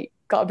 okay,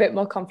 got a bit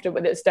more confident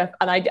with it stuff,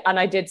 and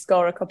I did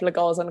score a couple of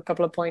goals and a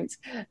couple of points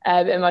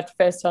in my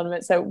first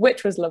tournament, so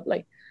which was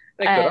lovely.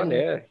 Good on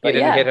you. You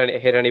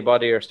didn't hit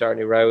anybody or start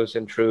any rows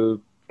in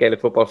true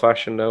Gaelic football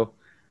fashion, no?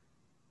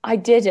 I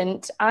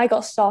didn't. I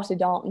got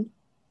started on.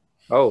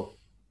 Oh.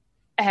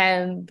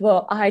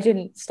 But I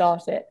didn't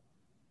start it.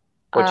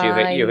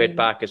 But you hit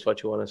back is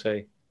what you want to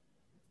say.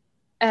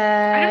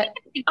 I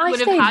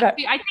think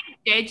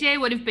JJ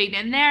would have been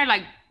in there.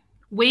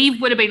 Weave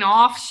would have been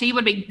off. She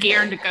would have been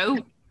gearing to go.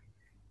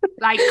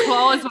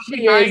 Claws would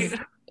be out.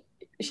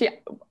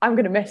 I'm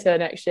going to miss her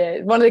next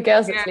year. One of the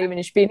girls that's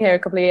leaving, she's been here a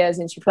couple of years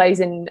and she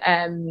plays in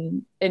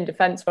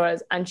defence for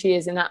us, and she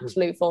is an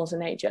absolute force of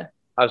nature.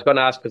 I was going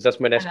to ask, because that's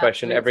my next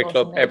question. Every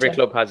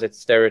club has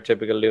its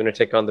stereotypical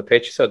lunatic on the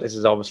pitch, so this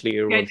is obviously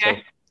your one. So.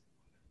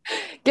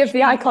 Give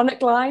the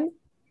iconic line.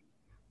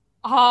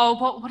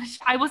 Oh, what is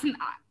I wasn't.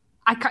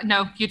 I can't.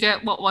 No, you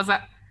did. What was it?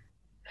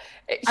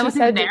 She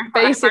said there.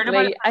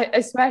 Basically,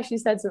 I swear she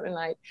said something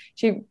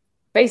she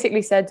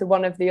basically said to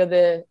one of the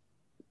other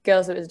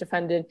girls that was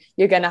defending,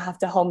 "You're gonna have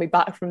to hold me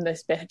back from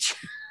this bitch."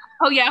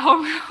 Oh yeah,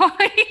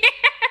 I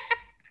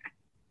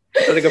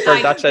think I've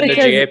heard that said in the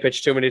GAA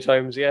pitch too many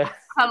times. Yeah.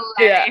 Hilarious.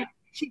 Yeah.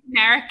 She's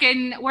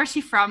American. Where's she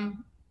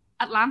from?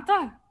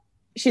 Atlanta.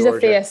 She's Georgia. A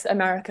fierce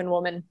American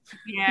woman.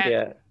 Yeah.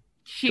 Yeah.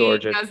 She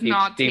Georgia, does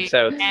not deep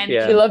south.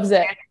 Yeah. She loves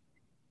it.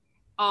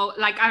 Oh,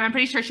 I'm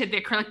pretty sure she had the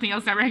acrylic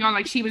nails and everything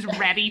on. She was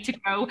ready to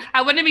go.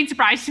 I wouldn't have been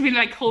surprised to be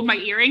hold my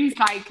earrings.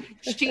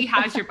 She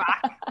has your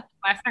back.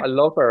 I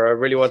love her. I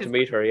really want to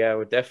meet her. Yeah,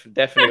 we're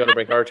definitely going to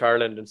bring her to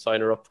Ireland and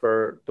sign her up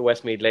for the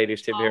Westmeath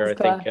ladies team here. I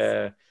think.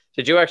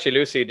 Did you actually,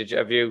 Lucy?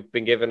 Have you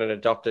been given an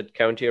adopted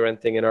county or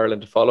anything in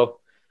Ireland to follow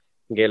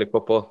in Gaelic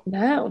football?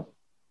 No.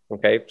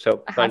 Okay,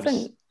 so time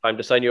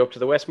to sign you up to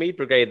the Westmeath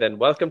Brigade. Then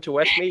welcome to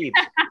Westmeath.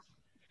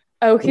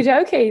 Okie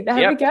dokie,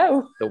 there we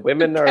go. The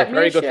women are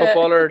very good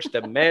footballers,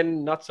 the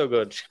men not so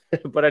good.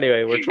 But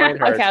anyway, we're trying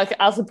hard. Okay,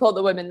 I'll support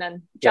the women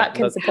then. Jack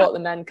can support the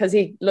men because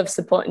he loves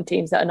supporting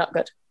teams that are not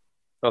good.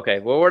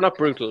 Okay, well, we're not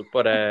brutal,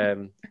 but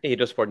he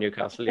does support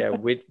Newcastle. Yeah,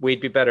 we'd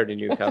be better than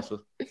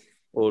Newcastle.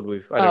 Would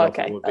we? I don't know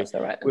okay, if it would that's be.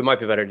 all right. We might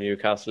be better than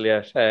Newcastle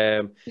yet.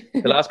 The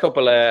last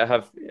couple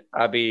have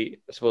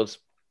Abbie, I suppose,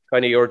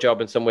 kind of your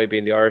job in some way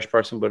being the Irish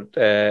person, but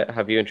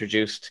have you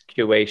introduced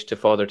Kuwait to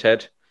Father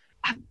Ted?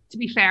 To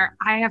be fair,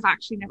 I have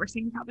actually never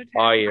seen Father Ted.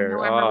 Oh, I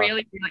know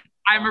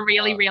I'm a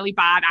really, really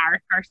bad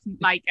Irish person.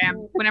 Like,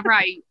 whenever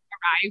I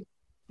arrived,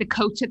 the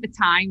coach at the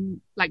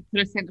time, like,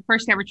 put us in the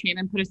first ever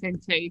training, put us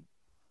into,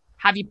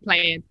 have you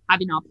played?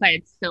 Have you not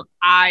played? So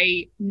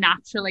I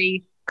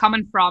naturally,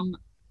 coming from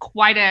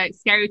quite a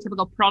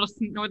stereotypical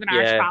Protestant Northern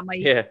Irish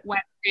family,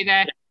 went through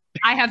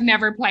I have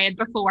never played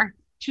before.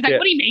 She's like,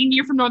 what do you mean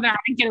you're from Northern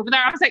Ireland? Get over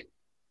there. I was like,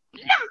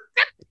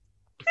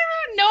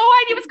 no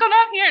idea what's going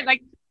on here.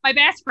 Like, my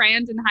best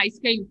friend in high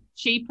school,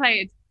 she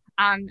played,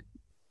 and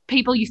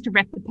people used to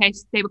rip the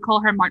piss. They would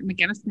call her Martin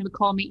McGuinness, and they would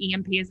call me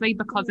Ian Paisley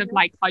because of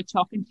like how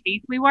chalk and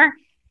cheese we were.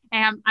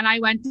 And I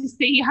went to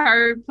see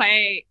her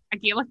play a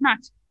Gaelic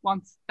match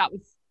once. That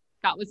was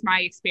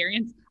my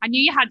experience. I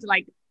knew you had to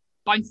like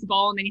bounce the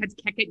ball, and then you had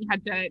to kick it, and you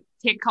had to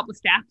take a couple of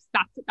steps.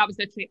 That was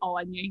literally all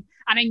I knew.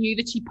 And I knew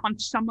that she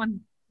punched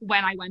someone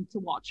when I went to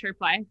watch her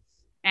play.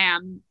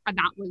 And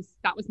that was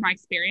my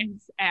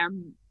experience.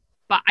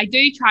 But I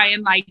do try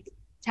and like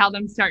tell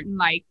them certain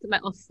like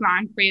little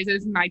slang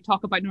phrases, and I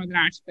talk about Northern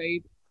Irish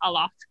food a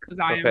lot because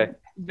I'm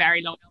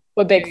very loyal.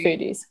 We're big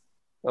foodies.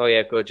 Oh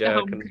yeah, good.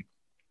 Yeah,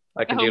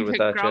 I can deal with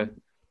that. Yeah.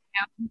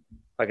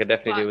 I can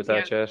definitely deal with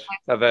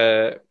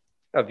that.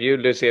 Have you,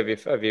 Lucy?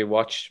 Have you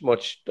watched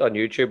much on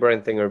YouTube or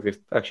anything, or have you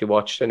actually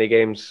watched any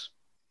games?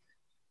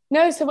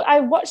 No, so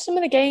I watched some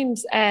of the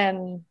games.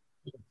 When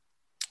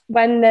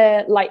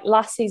the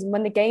last season,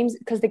 when the games,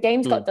 because the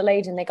games got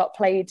delayed and they got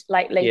played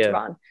like later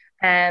on.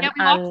 We watched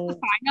the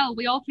final.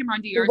 We all came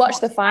around to yours. We watched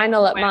the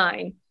final at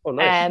mine. Oh,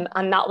 nice.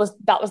 And that was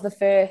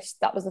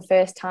the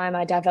first time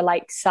I'd ever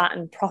like sat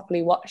and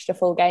properly watched a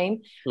full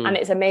game. And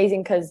it's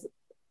amazing because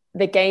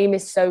the game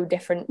is so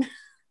different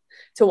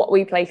to what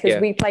we play, because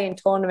we play in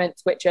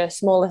tournaments which are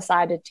smaller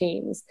sided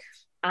teams.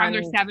 And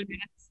they're 7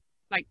 minutes.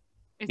 Like,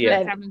 is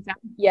it 7?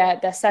 Yeah,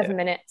 they're 7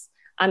 minutes,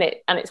 and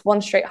it's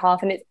one straight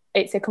half, and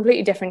it's a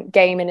completely different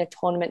game in a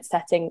tournament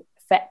setting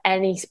for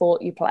any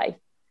sport you play.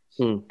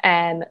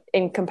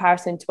 In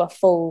comparison to a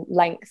full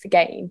length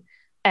game.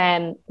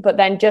 But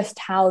then just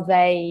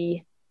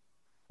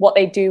what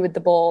they do with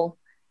the ball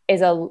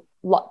is a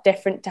lot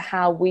different to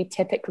how we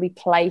typically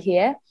play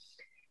here,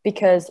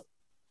 because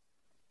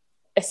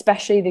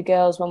especially the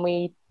girls, when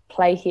we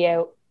play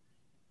here,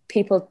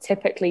 people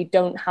typically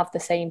don't have the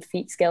same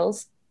feet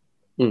skills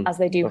as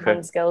they do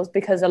hand skills,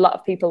 because a lot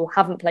of people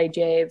haven't played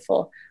GAA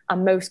before,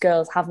 and most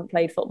girls haven't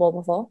played football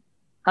before,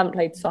 haven't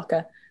played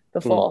soccer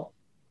before.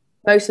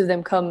 Most of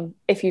them come,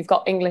 if you've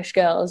got English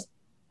girls,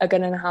 are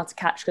going to know how to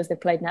catch because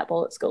they've played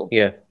netball at school.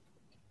 Yeah.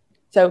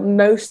 So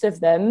most of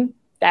them,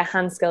 their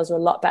hand skills are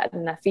a lot better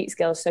than their feet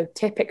skills. So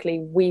typically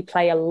we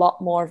play a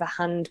lot more of a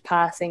hand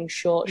passing,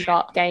 short,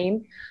 sharp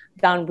game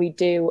than we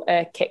do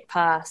a kick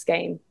pass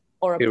game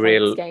or a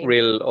points game.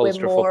 Real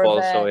Ulster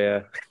football, so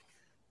yeah.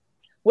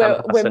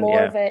 We're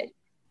more of a,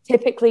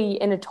 typically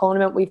in a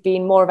tournament, we've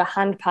been more of a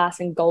hand pass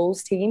and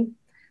goals team.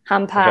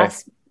 Hand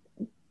pass,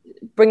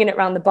 bringing it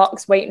around the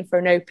box, waiting for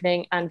an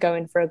opening and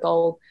going for a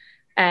goal.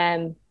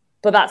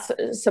 But that's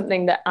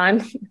something that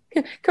I'm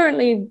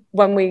currently,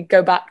 when we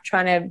go back,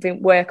 trying to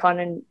work on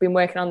and been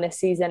working on this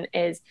season,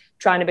 is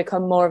trying to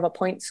become more of a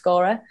point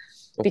scorer,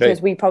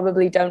 because we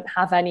probably don't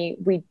have any,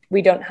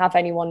 we don't have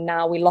anyone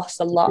now. We lost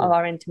a lot of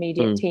our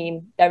intermediate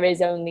team. There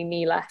is only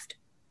me left.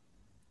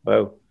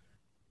 Wow.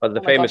 Well,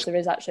 there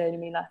is actually only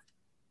me left.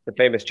 The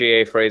famous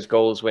GAA phrase,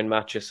 goals win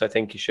matches. I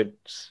think you should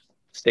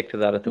stick to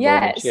that at the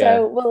moment.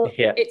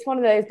 It's one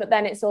of those, but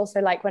then it's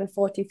also like when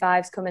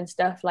 45s come and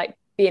stuff, like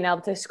being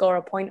able to score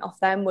a point off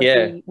them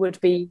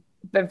would be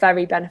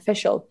very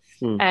beneficial.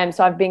 So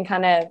I've been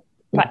kind of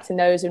practicing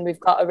those, and we've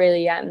got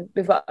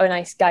a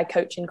nice guy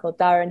coaching called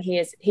Darren.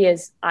 He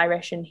is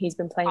Irish, and he's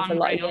been playing for a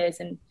lot of years,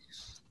 and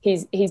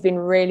he's been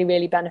really,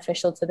 really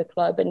beneficial to the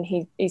club, and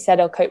he said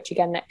he'll coach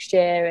again next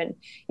year, and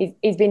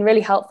he's been really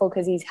helpful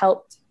because he's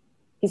helped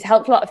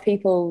a lot of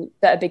people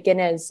that are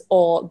beginners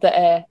or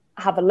that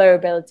have a lower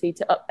ability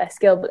to up their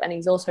skill, but then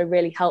he's also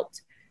really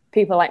helped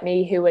people like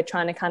me who are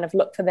trying to kind of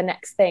look for the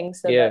next thing,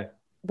 so that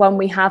when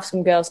we have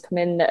some girls come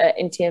in that are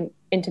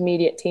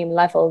intermediate team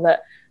level,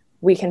 that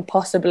we can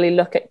possibly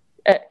look at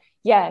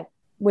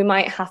we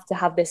might have to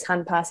have this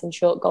hand pass and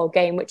short goal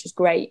game, which is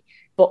great,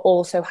 but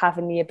also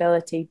having the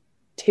ability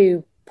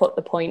to put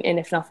the point in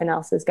if nothing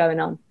else is going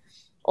on,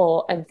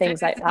 and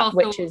things like that,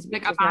 which is a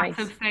massive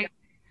nice thing,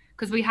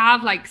 because we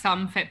have like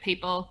some fit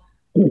people.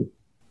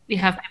 We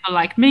have people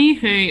like me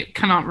who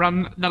cannot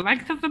run the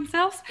length of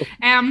themselves.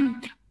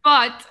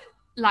 But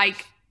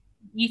like,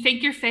 you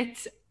think you're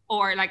fit,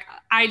 or like,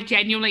 I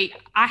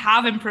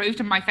have improved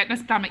in my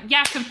fitness, but I'm like,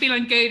 yes, I'm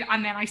feeling good.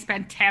 And then I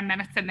spend 10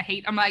 minutes in the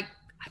heat. I'm like,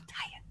 I'm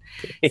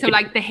tired. So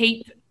like the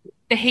heat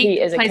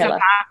plays a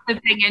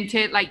massive thing into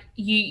it. Like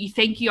you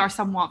think you are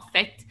somewhat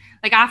fit.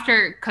 Like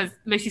after, because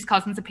Lucy's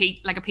cousin's a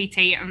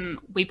PT, and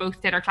we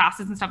both did our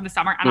classes and stuff in the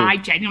summer, and I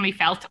genuinely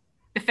felt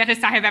the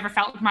fittest I have ever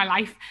felt in my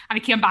life. And I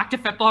came back to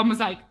football and was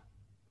like,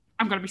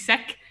 I'm going to be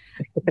sick.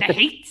 The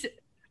heat.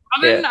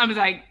 I was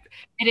like,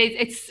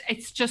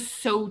 it's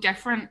just so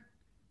different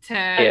to...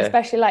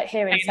 Especially like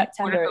here in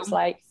September, it's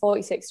like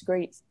 46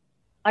 degrees.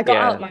 I got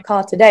out of my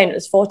car today and it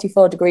was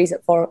 44 degrees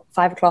at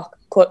 5 o'clock,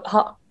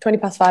 20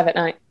 past 5 at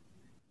night.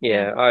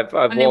 Yeah, I've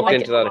walked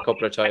into that a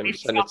couple of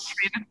times, and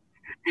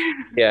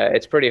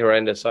it's pretty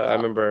horrendous. I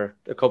remember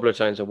a couple of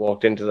times I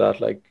walked into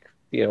that, like,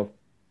 you know,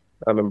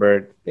 I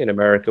remember in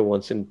America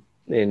once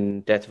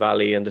in Death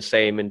Valley, and the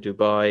same in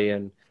Dubai,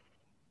 and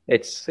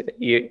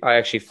I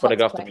actually, when I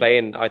got off the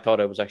plane, I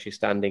thought I was actually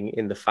standing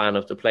in the fan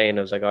of the plane.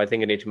 I was like, I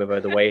think I need to move out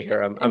of the way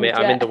here. I'm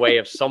in the way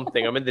of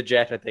something. I'm in the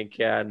jet, I think.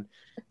 Yeah, and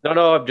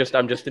no, I'm just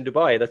in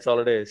Dubai. That's all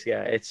it is.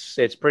 Yeah,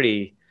 it's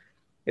pretty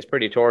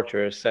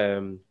torturous.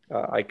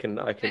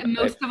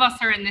 Most of us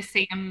are in the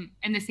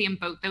same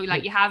boat though.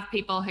 Like, you have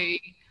people who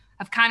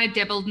have kind of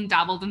dibbled and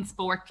dabbled in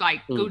sport,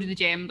 like go to the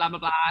gym, blah blah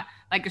blah.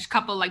 Like, there's a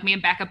couple, like me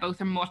and Becca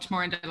both are much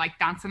more into like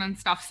dancing and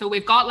stuff. So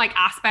we've got like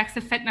aspects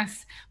of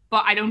fitness,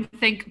 but I don't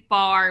think,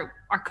 bar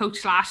our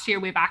coach last year,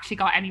 we've actually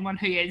got anyone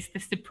who is the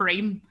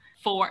supreme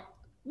for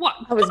what.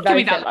 I was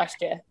very fit last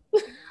year.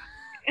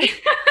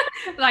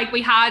 Like,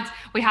 we had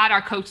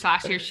our coach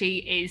last year. She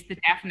is the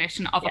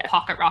definition of a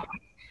pocket rocket.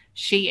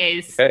 She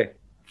is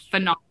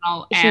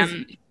phenomenal.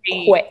 She's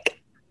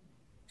quick,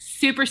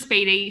 super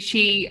speedy.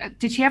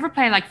 Did she ever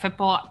play like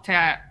football to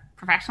a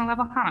professional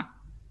level, Hannah?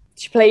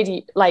 She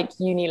played like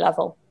uni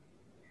level.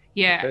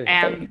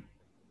 Yeah.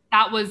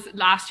 That was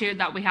last year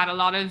that we had a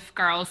lot of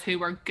girls who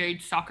were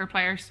good soccer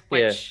players,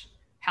 which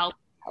helped.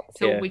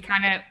 So we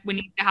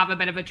need to have a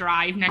bit of a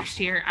drive next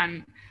year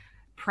and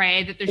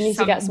pray that there's we need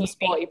to get some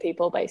sporty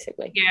people,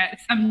 basically. Yeah,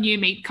 some new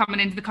meat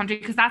coming into the country,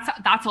 because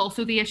that's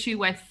also the issue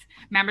with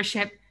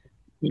membership.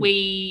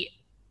 We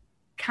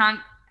can't.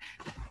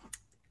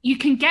 You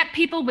can get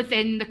people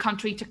within the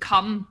country to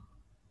come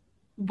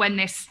when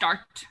they start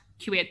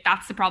Kuwait.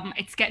 That's the problem.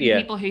 It's getting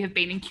people who have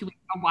been in Kuwait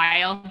a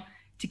while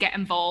to get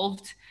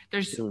involved.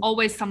 There's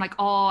always some like,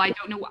 I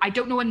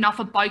don't know enough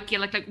about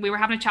Gaelic. Like, we were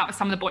having a chat with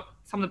some of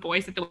the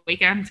boys at the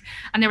weekend,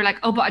 and they were like,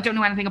 but I don't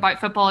know anything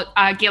about football,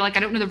 Gaelic. I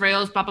don't know the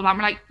rules, blah blah blah. And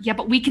we're like,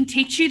 but we can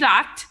teach you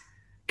that.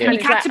 Can you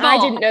catch a ball? I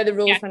didn't know the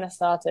rules when I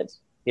started.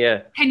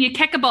 Yeah. Can you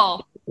kick a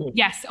ball?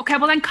 Yes. Okay,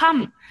 well then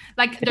come.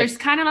 Like, there's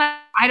kind of like,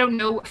 I don't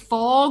know,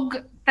 fog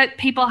that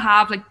people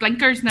have, like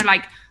blinkers, and they're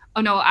like,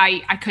 oh no,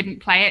 I couldn't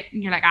play it.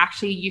 And you're like,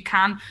 actually you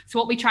can. So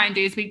what we try and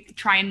do is we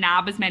try and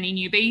nab as many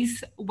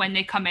newbies when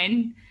they come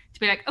in to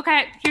be like,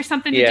 okay, here's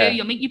something to do.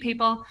 You'll meet new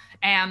people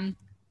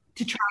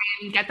to try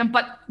and get them.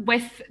 But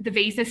with the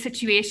visa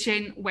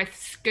situation, with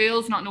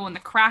schools not knowing the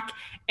crack,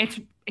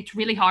 it's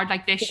really hard.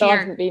 Like this year,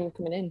 haven't been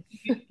coming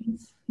in.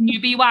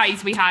 Newbie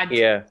wise, we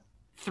had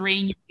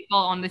 3 new people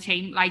on the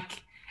team.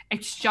 Like,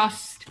 it's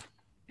just,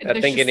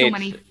 there's just so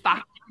many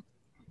factors.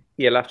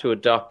 You'll have to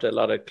adopt. A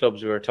lot of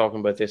clubs, we were talking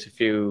about this, a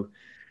few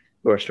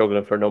who are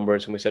struggling for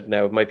numbers, and we said,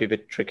 now it might be a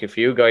bit tricky for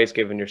you guys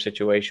given your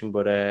situation,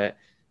 but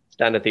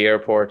stand at the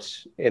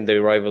airport in the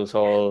arrivals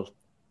hall,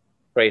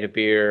 rate a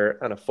beer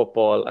and a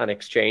football, and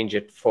exchange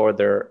it for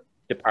their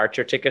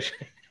departure ticket.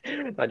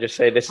 I just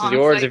say, this is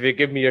yours. If you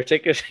give me your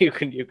ticket, you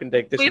can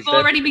take this. We've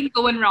already been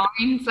going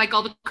rounds, like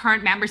all the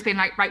current members being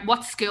like, right,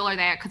 what school are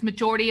they? Because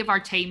majority of our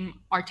team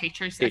are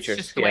teachers. It's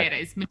just the way it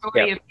is.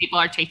 Majority of people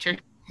are teachers.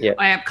 Yeah.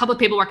 A couple of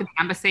people work at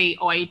the embassy,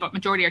 but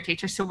majority are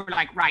teachers. So we're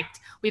like, right,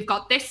 we've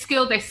got this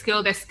school, this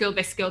school, this school,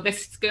 this school,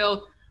 this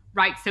school.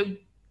 Right, so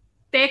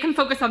they can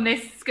focus on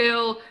this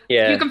school.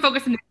 You can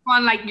focus on this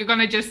one. Like, you're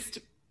gonna just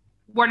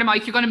word of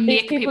mouth. You're gonna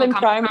make people in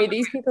primary,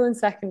 these people in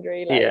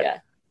secondary.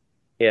 Like,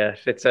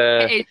 it's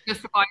it is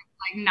just about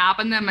like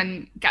nabbing them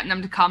and getting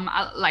them to come,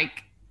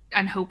 like,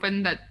 and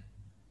hoping that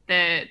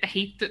the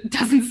heat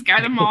doesn't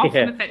scare them off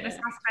in the fitness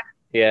aspect.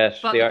 Yes,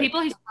 but the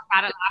people who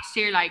had it last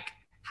year, like,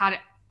 had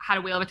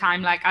a wheel of a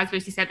time. Like, as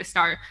Lucy said at the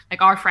start,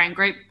 like, our friend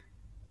group,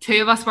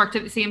 2 of us worked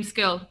at the same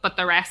school, but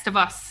the rest of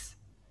us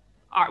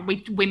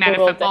we met at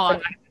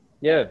football.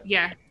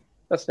 Yeah.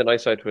 That's the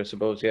nice side to it, I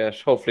suppose. Yeah.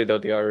 Hopefully, though,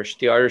 the Irish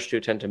do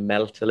tend to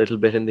melt a little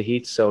bit in the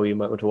heat, so you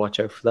might want to watch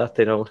out for that.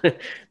 They don't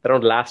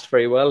last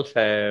very well.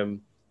 But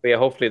yeah,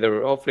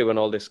 hopefully when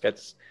all this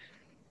gets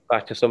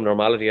back to some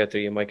normality out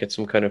there, you might get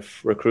some kind of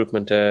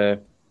recruitment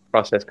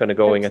process kind of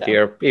going at the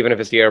airport. Even if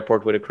it's the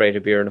airport with a crate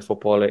of beer and a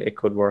football, it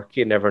could work.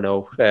 You never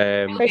know.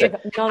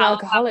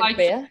 Non-alcoholic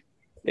beer.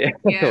 Yeah.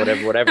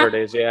 whatever it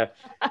is. Yeah.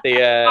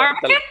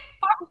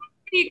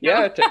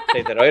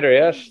 Take that either.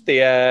 Yes.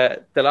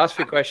 The last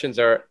few questions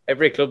are,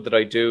 every club that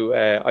I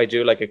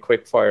do like a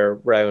quick fire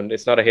round.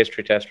 It's not a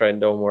history test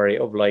round, don't worry,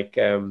 of like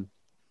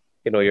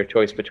your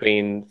choice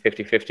between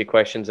 50-50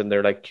 questions, and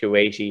they're like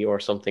Kuwaiti or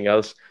something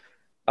else.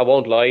 I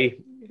won't lie,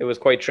 it was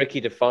quite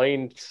tricky to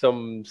find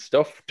some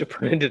stuff to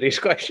put into these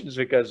questions,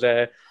 because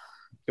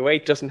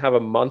Kuwait doesn't have a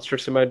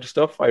monstrous amount of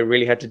stuff. I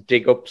really had to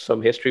dig up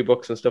some history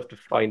books and stuff to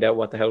find out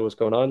what the hell was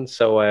going on.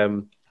 So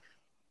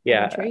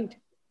yeah. I'm intrigued.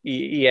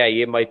 Yeah,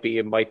 you might be,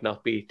 it might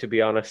not be, to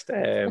be honest. Look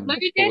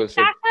at this,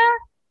 Sasha.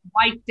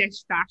 white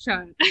dish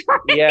dasher.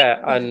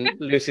 Yeah, and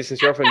Lucy,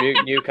 since you're from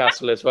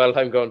Newcastle as well,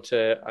 I'm going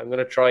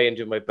to try and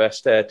do my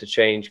best to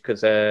change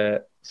because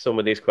some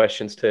of these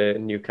questions to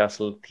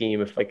Newcastle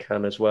team if I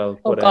can as well.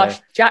 Oh But gosh,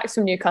 Jack's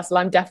from Newcastle.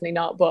 I'm definitely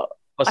not, but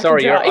oh, I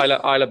sorry, can you're try.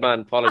 Isle of Man.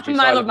 Apologies,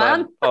 I'm Isle of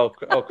Man. Oh,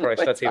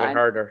 Christ, It's that's even fine.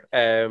 harder.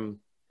 Oh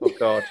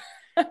God.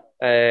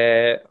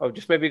 I'll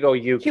just maybe go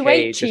UK.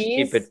 Kuwait Just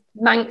keep cheese, it.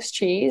 Manx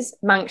cheese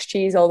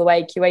all the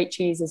way. Kuwait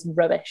cheese is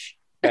rubbish.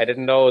 I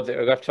didn't know that.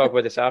 I got to talk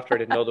about this after. I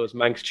didn't know there was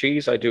Manx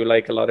cheese. I do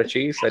like a lot of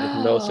cheese. I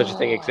didn't know such a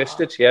thing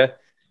existed. Yeah.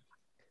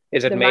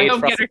 Is it The made Manx,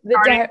 from? Get her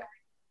started.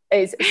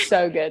 It's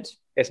so good.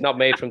 It's not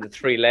made from the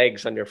three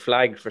legs on your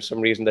flag for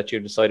some reason that you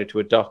decided to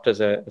adopt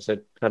as a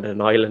kind of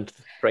an island,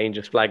 the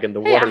strangest flag in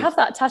the Hey, world. I have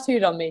that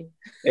tattooed on me.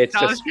 It's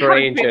the No,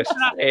 strangest.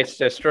 It's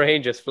the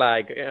strangest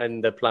flag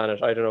in the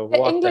planet. I don't know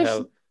what the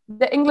hell.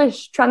 The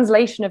English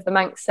translation of the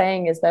Manx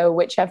saying is though,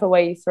 whichever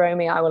way you throw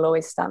me, I will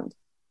always stand.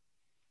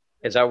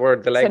 Is that where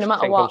the legs no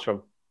matter thing what, comes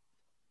from?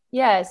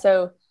 Yeah,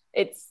 so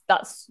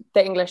that's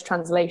the English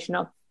translation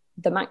of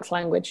the Manx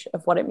language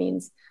of what it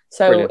means.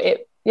 So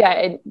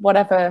Brilliant.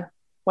 whatever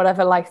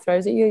life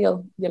throws at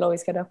you, you'll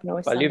always get up and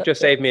always. Well, you've just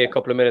saved me a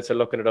couple of minutes of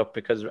looking it up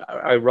because,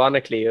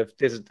 ironically, if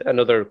this is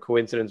another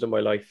coincidence in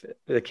my life,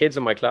 the kids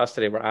in my class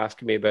today were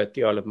asking me about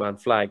the Isle of Man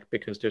flag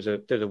because there's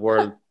a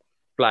world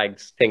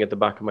flags thing at the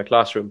back of my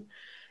classroom,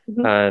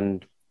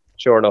 and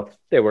sure enough,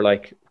 they were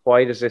like,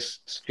 "Why does this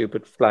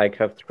stupid flag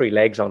have three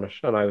legs on it?"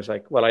 And I was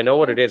like, "Well, I know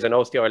what it is. I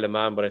know it's the Isle of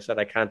Man, but I said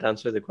I can't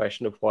answer the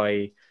question of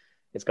why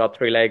it's got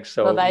three legs."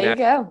 So well, there you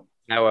go.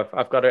 Now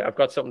I've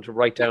got something to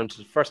write down.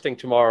 To first thing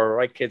tomorrow,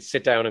 right, kids,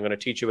 sit down. I'm going to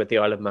teach you about the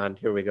Isle of Man.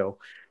 Here we go.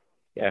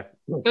 Yeah,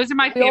 those are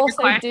my favorite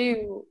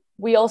questions.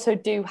 We also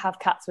do have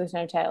cats with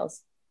no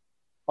tails.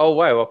 Oh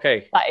wow!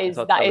 Okay, that is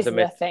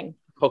the thing.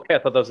 Okay, I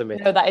thought that was a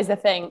myth. No, that is the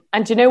thing.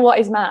 And do you know what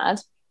is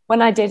mad?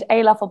 When I did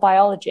A-level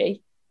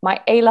biology, I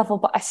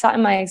sat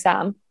in my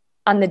exam,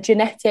 and the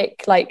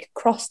genetic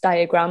cross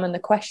diagram and the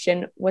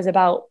question was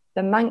about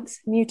the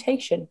Manx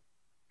mutation,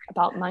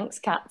 about Manx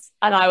cats,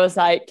 and I was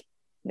like,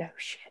 no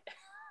shit.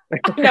 I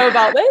know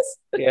about this.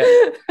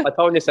 Yeah, I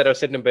thought when you said I was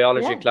sitting in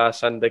biology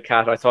class and the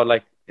cat, I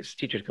thought this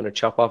teacher's going to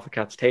chop off a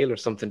cat's tail or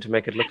something to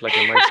make it look like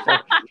a Manx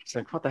cat. It's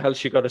like, what the hell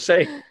she got to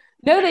say?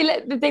 No,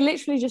 they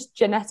literally just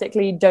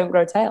genetically don't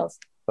grow tails.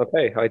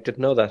 Okay, I didn't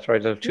know that.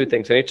 Right, I have two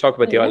things. I need to talk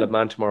about the Isle of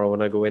Man tomorrow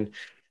when I go in.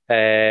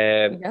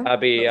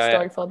 Abbie,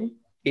 story for them.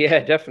 Yeah,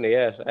 definitely.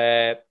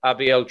 Yeah,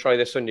 Abbie, I'll try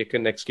this one. You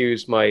can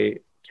excuse my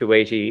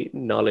Kuwaiti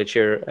knowledge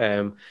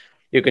here.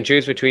 You can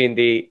choose between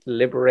the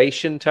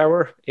Liberation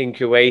Tower in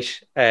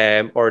Kuwait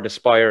or the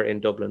Spire in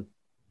Dublin.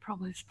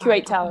 Probably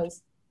Kuwait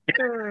Towers.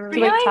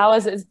 Kuwait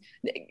Towers is.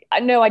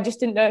 I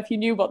just didn't know if you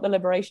knew what the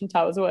Liberation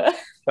Towers were.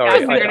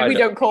 Sorry, we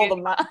don't call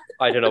them that.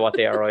 I don't know what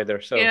they are either.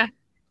 So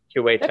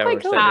Kuwait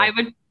Towers. Cool. I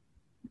would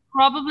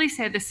probably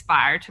say the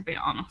Spire, to be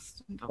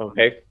honest.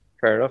 Okay,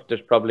 fair enough.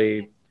 There's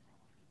probably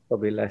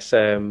less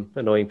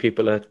annoying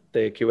people at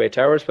the Kuwait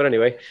Towers, but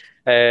anyway,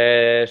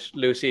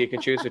 Lucy, you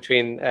can choose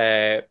between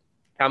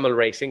camel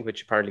racing,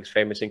 which apparently is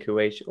famous in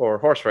Kuwait, or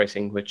horse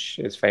racing, which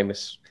is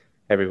famous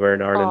everywhere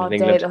in Ireland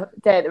and England.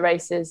 They're the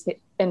races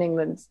in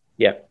England.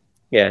 Yeah,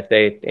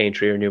 they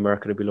Aintree or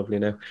Newmarket would be lovely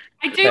now.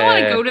 I do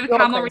want to go to the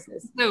camel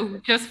races though,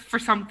 just for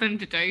something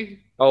to do.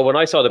 Oh, when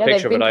I saw the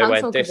picture of it, I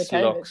went,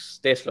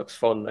 "This looks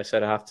fun." I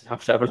said, "I have to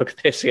have a look at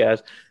this." Yeah,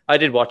 I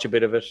did watch a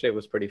bit of it. It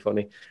was pretty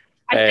funny.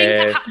 I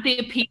think the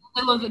appeal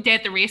of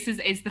the races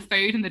is the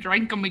food and the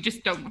drink, and we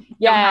just don't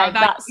have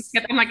that.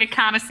 We're getting like a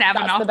can of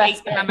 7-Up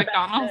at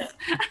McDonald's.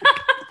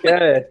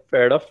 Yeah,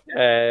 fair enough.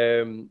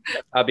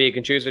 Abbie, you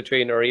can choose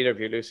between, or either of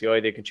you, Lucy,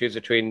 either you can choose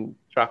between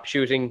trap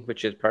shooting,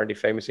 which is apparently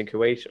famous in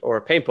Kuwait,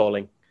 or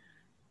paintballing.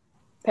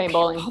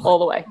 Paintballing all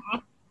the way.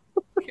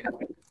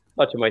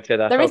 Thought you might say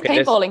that. There is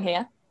paintballing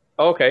here.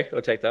 Okay,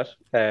 I'll take that.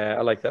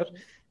 I like that.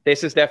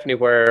 This is definitely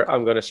where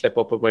I'm going to slip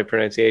up with my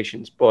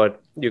pronunciations,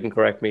 but you can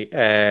correct me.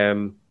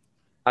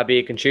 Abbie,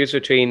 you can choose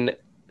between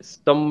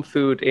some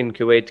food in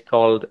Kuwait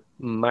called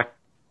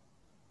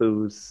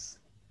machboos.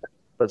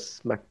 Machboos,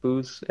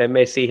 Machboos.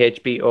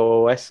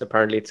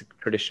 Apparently, it's a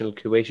traditional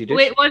Kuwaiti dish.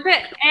 Wait, was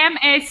it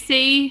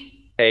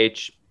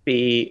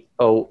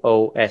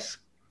Machboos?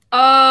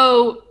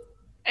 Oh,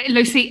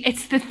 Lucy,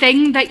 it's the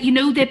thing that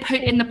they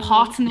put in the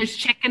pots, and there's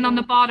chicken on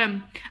the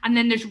bottom, and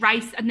then there's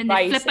rice, and then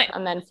they flip it,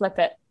 and then flip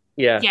it.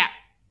 Yeah,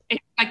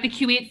 it's like the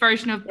Kuwait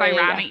version of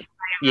biryani.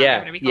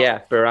 Yeah,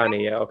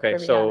 biryani. Yeah, okay.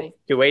 Biryani. So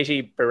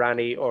Kuwaiti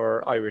biryani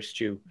or Irish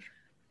stew.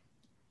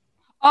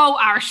 Oh,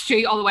 Irish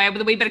stew all the way with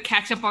a wee bit of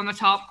ketchup on the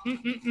top.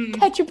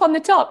 Ketchup on the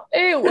top.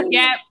 Ew.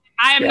 Yeah,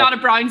 I am not a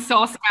brown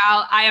sauce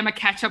gal. I am a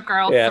ketchup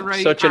girl. Yeah,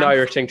 through such an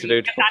Irish thing to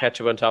do, to put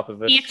ketchup on top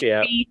of it.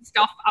 Yeah,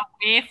 stuff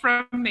away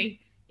from me.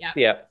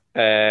 Yeah.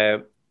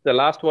 The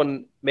last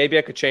one, maybe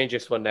I could change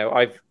this one now.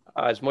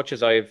 As much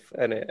as I've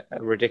a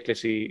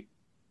ridiculously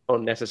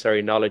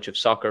unnecessary knowledge of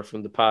soccer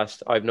from the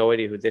past, I've no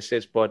idea who this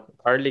is, but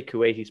apparently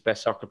Kuwaiti's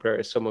best soccer player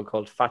is someone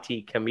called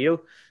Fathi Kamil,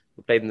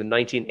 who played in the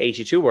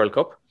 1982 World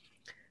Cup.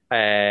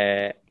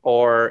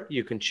 Or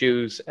you can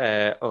choose,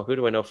 who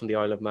do I know from the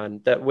Isle of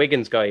Man? That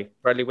Wiggins guy,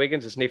 Bradley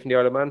Wiggins, isn't he from the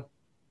Isle of Man?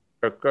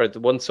 Or the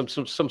one, some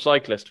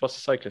cyclist. What's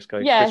the cyclist guy?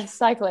 Yeah,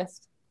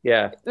 cyclist.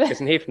 Yeah,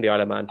 isn't he from the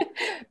Isle of Man?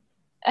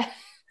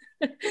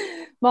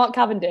 Mark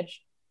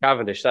Cavendish.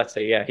 Cavendish, that's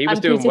it. Yeah, he was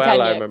And doing Peter well,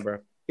 Kenyon. I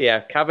remember.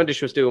 Yeah,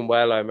 Cavendish was doing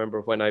well, I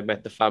remember when I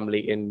met the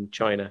family in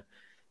China.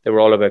 They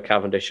were all about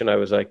Cavendish, and I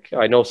was like,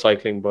 I know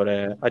cycling, but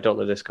I don't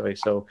know this guy.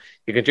 So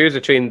you can choose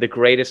between the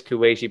greatest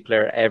Kuwaiti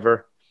player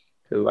ever,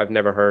 who I've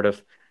never heard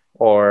of,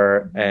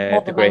 or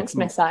the Manx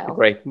missile. The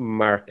great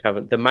Mark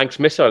Cavendish. The Manx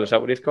missile, is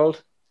that what he's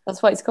called?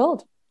 That's what it's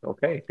called.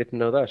 Okay, didn't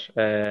know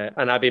that.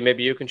 And Abbie,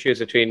 maybe you can choose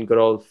between good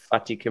old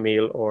Fathi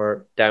Kamil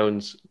or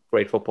Downs'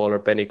 great footballer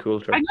Benny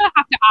Coulter. I'm gonna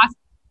have to ask.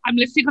 I'm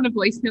literally going to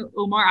voice note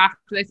Omar after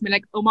this. And be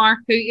like, Omar,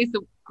 who is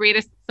the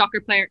greatest soccer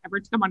player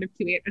ever to come out of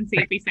Kuwait, and see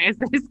if he says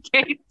this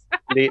case.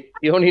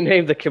 The only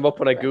name that came up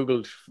when I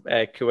googled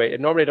Kuwait.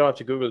 Normally, I don't have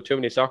to Google too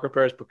many soccer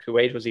players, but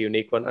Kuwait was a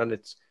unique one, and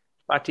it's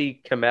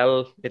Fathi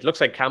Kamil. It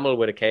looks like camel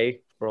with a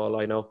K, for all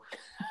I know.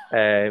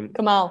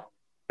 Kamal,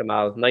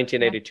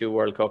 1982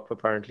 World Cup,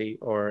 apparently,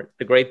 or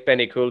the great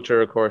Benny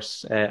Coulter, of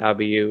course.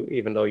 Abbie,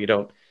 even though you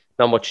don't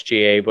not much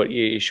GAA, but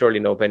you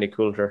surely know Benny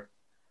Coulter.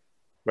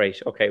 Right.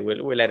 Okay.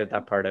 We'll edit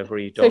that part out where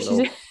you don't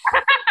know.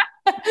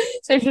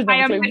 So she's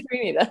not included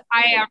me either.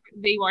 I am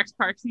the worst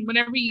person.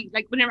 Whenever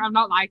I'm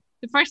not like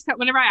the first time.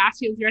 Whenever I ask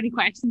you, is there any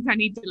questions I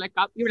need to look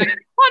up? You were like,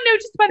 oh no,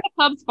 just when the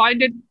club's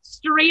founded,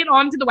 straight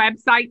onto the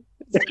website,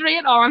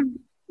 straight on.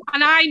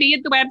 And I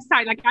made the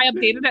website. Like I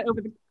updated it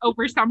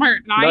over summer,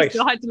 and I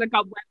still had to look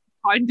up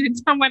when it founded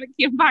and when it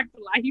came back to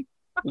life.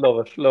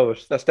 Love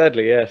it. That's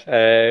deadly, yeah.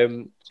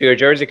 So your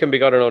jersey can be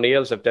got on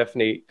O'Neill's. I've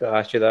definitely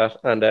asked you that.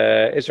 And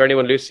is there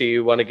anyone, Lucy,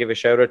 you want to give a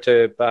shout out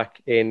to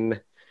back in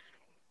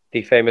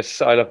the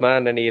famous Isle of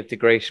Man? Any of the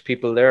great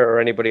people there, or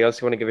anybody else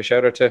you want to give a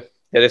shout out to?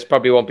 Yeah, this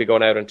probably won't be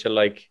going out until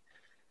it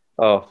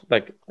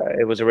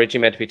was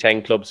originally meant to be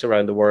 10 clubs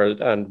around the world,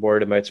 and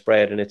word of mouth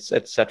spread, and it's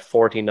at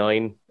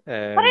 49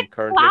 but it's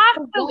currently.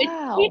 class, though.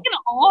 It's taken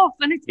off,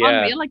 and it's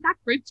unreal. Like that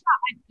group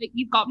chat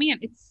you've got me in,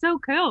 it's so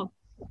cool.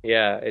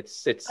 Yeah, it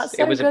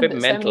was a bit mental.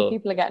 mental. So many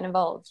people are getting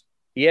involved.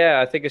 Yeah,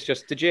 I think it's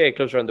just the GAA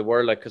clubs around the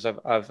world, like, because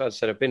as I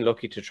said, I've been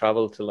lucky to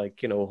travel to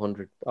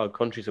 100 odd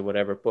countries or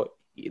whatever, but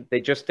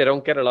they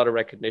don't get a lot of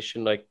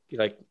recognition. Like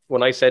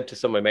when I said to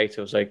some of my mates,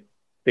 I was like,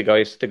 the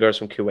girls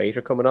from Kuwait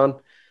are coming on,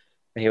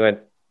 and he went,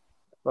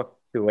 "What,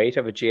 Kuwait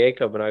have a GAA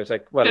club?" And I was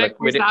like, "Well,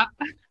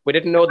 we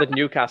didn't know that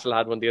Newcastle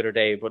had one the other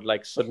day, but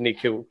suddenly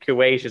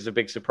Kuwait is a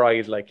big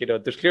surprise.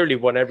 There's clearly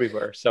one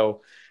everywhere."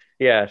 So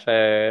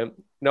yeah,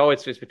 no,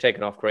 it's been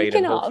taken off great,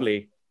 and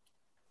hopefully,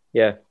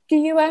 yeah. Do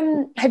you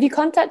have you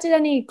contacted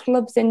any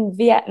clubs in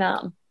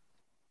Vietnam?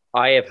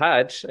 I have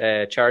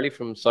had Charlie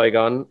from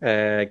Saigon,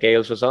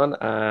 Gales was on,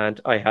 and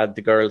I had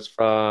the girls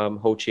from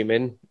Ho Chi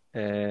Minh,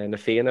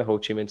 Nafina, Ho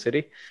Chi Minh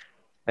City.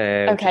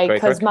 Okay,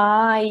 because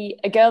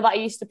a girl that I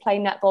used to play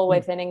netball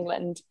with in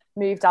England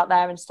moved out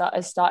there and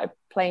started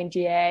playing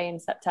GAA in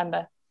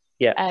September.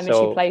 Yeah, and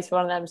she plays for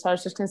one of them. So I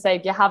was just going to say,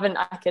 if you haven't,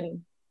 I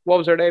can. What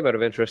was her name out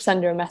of interest?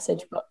 Send her a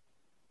message, but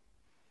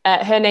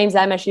her name's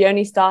Emma. She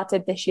only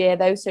started this year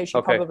though, so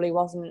she probably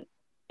wasn't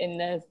in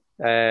the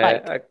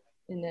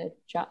in the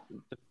chat.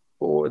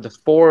 The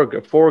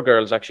four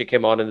girls actually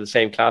came on in the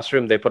same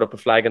classroom. They put up a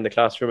flag in the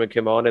classroom and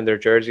came on in their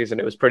jerseys,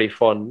 and it was pretty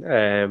fun.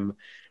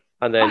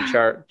 And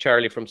then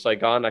Charlie from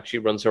Saigon actually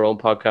runs her own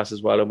podcast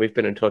as well, and we've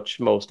been in touch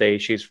most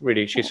days. She's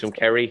from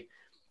Kerry.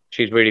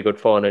 She's really good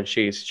fun, and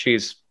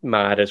she's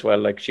mad as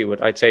well.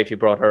 I'd say if you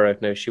brought her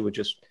out now,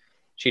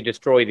 she'd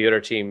destroy the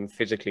other team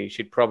physically.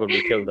 She'd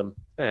probably kill them.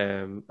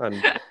 And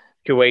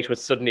Kuwait would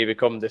suddenly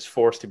become this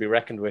force to be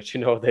reckoned with.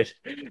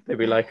 They'd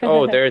be like,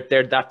 oh, they're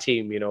that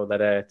team,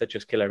 that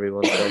just kill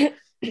everyone. So,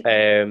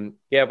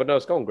 but no,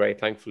 it's going great,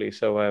 thankfully.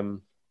 So,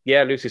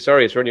 Lucy,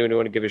 sorry, is there anyone you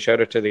want to give a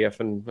shout out to the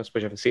and I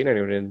suppose you haven't seen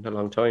anyone in a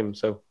long time.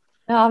 So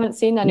no, I haven't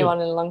seen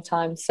anyone in a long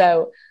time.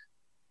 So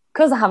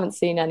because I haven't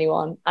seen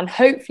anyone, and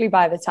hopefully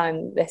by the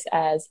time this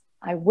airs,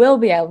 I will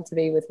be able to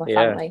be with my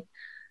family.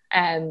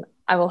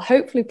 I will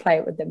hopefully play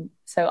it with them.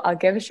 So I'll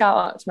give a shout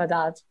out to my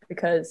dad,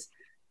 because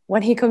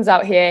when he comes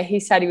out here, he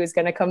said he was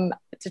going to come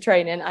to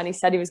training, and he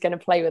said he was going to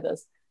play with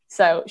us.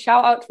 So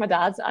shout out to my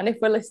dad, and if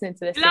we're listening to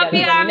this together, when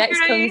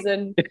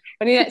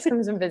he next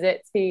comes and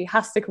visits, he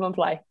has to come and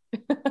play.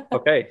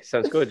 Okay,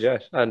 sounds good. Yeah,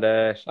 and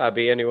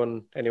Abbie,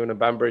 anyone in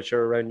Banbridge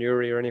or around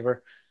Newry or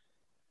anywhere?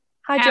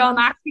 Hi, John.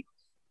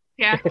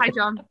 Hi,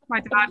 John.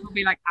 My dad will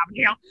be like,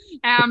 Abigail.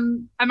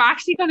 I'm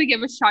actually going to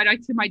give a shout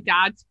out to my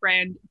dad's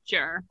friend,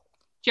 Jer.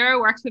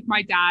 Jer works with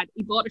my dad.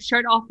 He bought a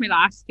shirt off me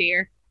last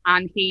year,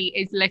 and he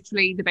is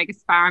literally the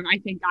biggest fan I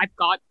think I've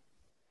got,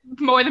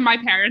 more than my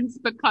parents,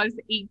 because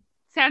he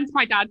sends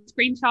my dad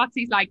screenshots.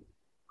 He's like,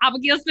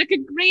 Abigail's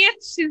looking great.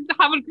 She's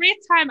having a great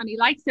time, and he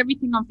likes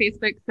everything on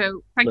Facebook.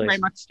 So thank you very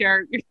much,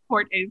 Jer. Your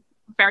support is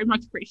very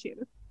much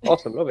appreciated.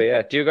 Awesome, lovely.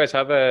 Yeah. Do you guys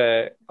have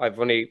I've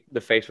only the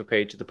Facebook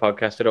page of the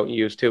podcast. I don't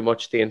use too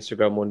much. The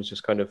Instagram one is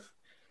just kind of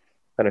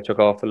took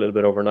off a little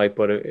bit overnight.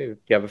 But do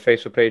you have a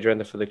Facebook page around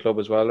there for the club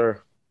as well,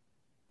 or?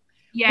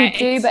 Yeah, we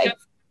do, but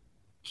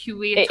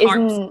Kuwait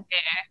Harps.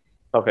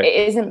 Okay.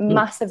 It isn't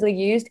massively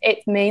used.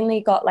 It's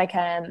mainly got like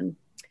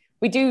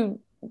we do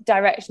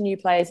direct new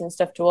players and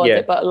stuff towards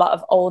it, but a lot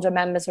of older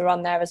members are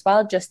on there as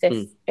well. Just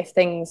if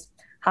things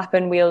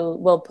happen,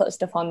 we'll put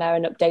stuff on there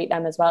and update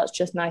them as well. It's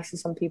just nice for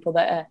some people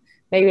that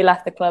maybe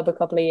left the club a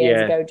couple of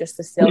years ago just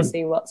to still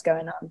see what's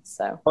going on.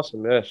 So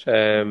awesome, yes.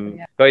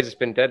 Guys, it's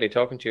been deadly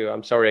talking to you.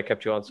 I'm sorry I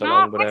kept you on so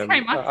long, but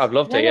I've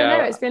loved it.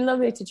 No, it's been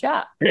lovely to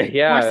chat.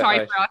 We're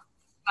sorry for us.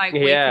 Like,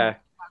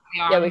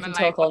 we can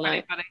talk all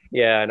night.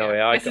 Yeah, I know.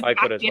 Yeah, I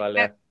could as well.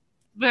 Yeah.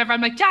 Whenever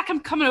I'm like, Jack, I'm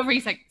coming over.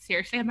 He's like,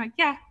 seriously? I'm like,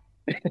 yeah.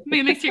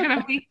 Maybe next year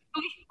gonna be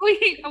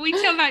we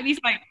chill night. And he's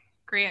like,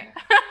 great.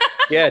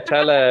 Yeah,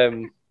 tell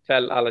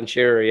Alan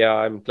Shearer. Yeah,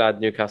 I'm glad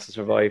Newcastle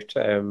survived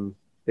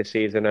this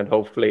season, and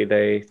hopefully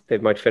they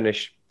might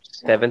finish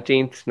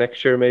 17th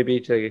next year, maybe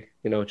to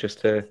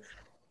just to.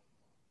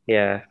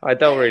 Yeah, I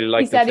don't really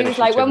like. He said he was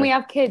like, when we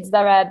have kids,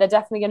 they're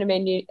definitely going to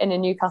be in a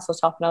Newcastle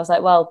top, and I was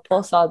like, well,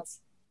 poor sods.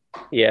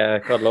 Yeah,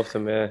 God love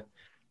them. Yeah,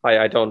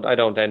 I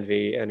don't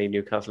envy any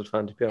Newcastle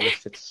fan, to be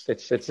honest.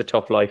 It's a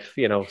tough life,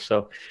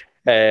 So,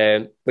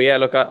 but yeah,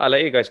 look, I'll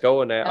let you guys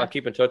go, and I'll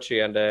keep in touch with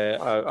you, and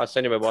I'll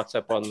send you my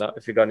WhatsApp on that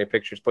if you got any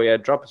pictures. But yeah,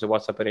 drop us a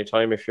WhatsApp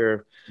anytime if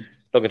you're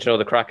looking to know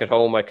the crack at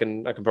home. I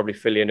can probably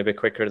fill you in a bit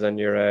quicker than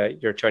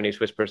your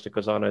Chinese whispers that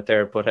goes on out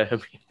there. But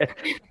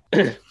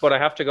but I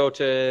have to go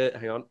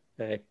to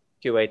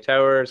Kuwait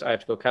Towers. I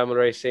have to go camel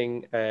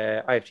racing.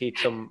 I have to eat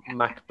some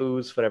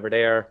machboos, whatever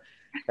they are.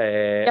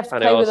 You have to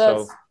play with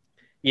us.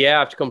 Yeah, I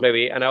have to come play with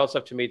you. And I also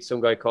have to meet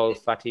some guy called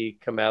Fathi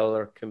Kamil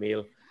or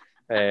Camil,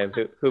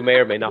 who may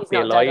or may not be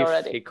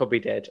alive. He could be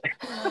dead.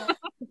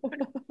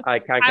 I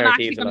can't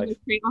guarantee he's alive.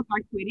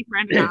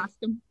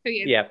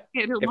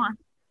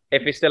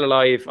 If he's still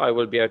alive, I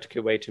will be out to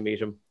Kuwait to meet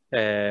him,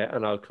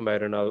 and I'll come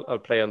out and I'll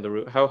play on the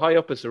roof. How high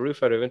up is the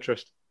roof, out of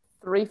interest?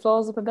 3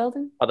 floors of a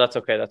building. Oh, that's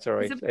okay. That's all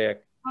right. Yeah.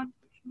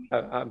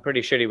 I'm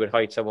pretty shitty with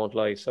heights, I won't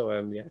lie.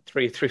 So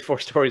 4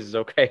 stories is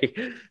okay.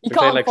 You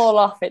can't fall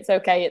off. It's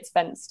okay. It's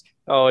fenced.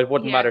 Oh, it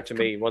wouldn't matter to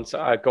me. Once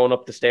going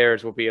up the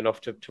stairs would be enough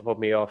to put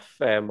me off.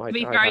 To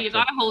be fair, you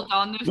got to hold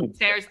on. Those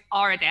stairs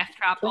are a death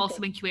trap.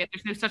 Also in Kuwait,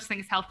 there's no such thing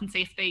as health and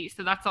safety.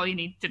 So that's all you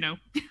need to know.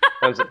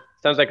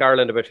 sounds like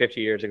Ireland about 50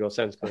 years ago.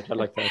 Sounds good. I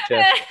like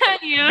that.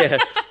 Yeah.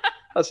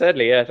 Oh,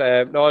 sadly,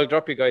 yeah. No, I'll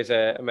drop you guys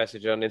a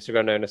message on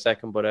Instagram now in a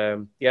second. But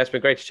it's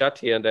been great to chat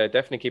to you, and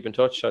definitely keep in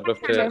touch. I'd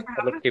love to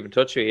keep in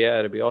touch with you. Yeah,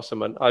 it'd be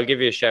awesome, and I'll give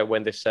you a shout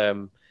when this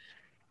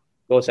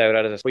goes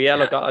out of this. But yeah,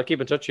 look, I'll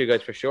keep in touch with you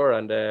guys for sure,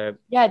 and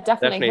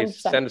definitely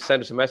send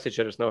us a message.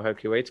 Let us know how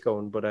Kuwait's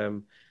going. But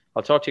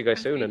I'll talk to you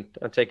guys soon,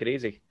 and take it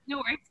easy. No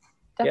worries.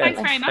 Yeah.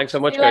 Thanks very much. Thanks so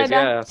much, guys.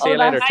 Yeah, I'll see you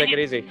later. Take it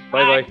easy.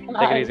 Bye.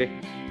 Take it easy.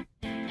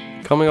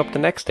 Coming up the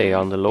next day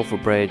on the Loaf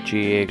of Bread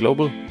GAA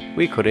Global,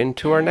 we cut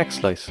into our next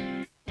slice.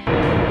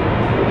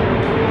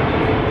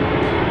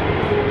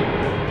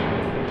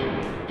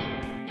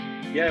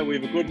 Yeah, we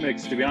have a good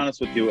mix, to be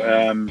honest with you.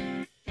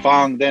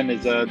 Fong then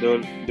is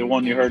the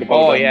one you heard about.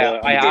 Oh yeah,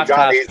 I have to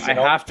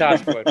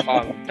ask about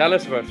Fong. Tell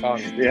us about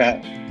Fong.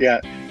 Yeah.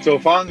 So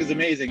Fong is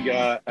amazing.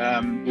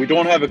 We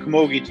don't have a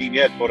camogie team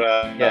yet, but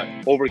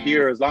over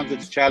here, as long as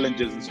it's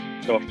challenges and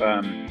stuff,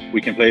 we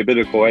can play a bit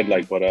of co-ed.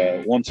 But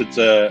once it's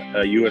a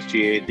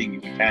USGA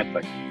thing, we can't.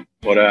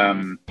 But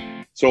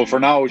so for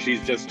now,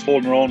 she's just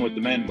holding her own with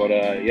the men. But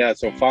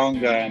so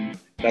Fong,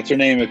 that's her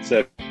name. It's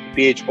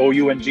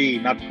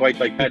Phoung, not quite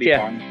like Paddy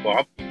Fong,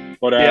 Bob.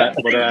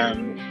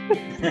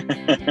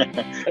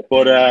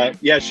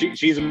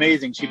 She's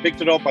amazing. She picked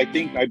it up, I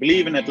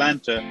believe, in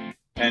Atlanta,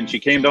 and she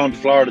came down to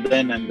Florida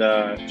then, and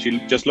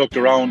she just looked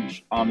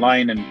around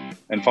online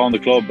and found the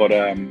club. But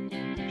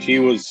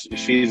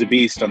she's a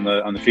beast on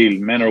the field,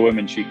 men or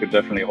women. She could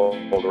definitely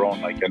hold her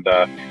own.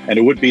 And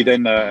it would be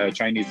then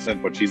Chinese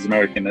descent, but she's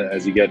American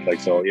as you get.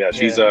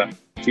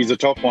 She's a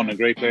tough one, a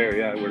great player.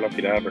 Yeah, we're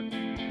lucky to have her.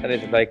 And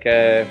is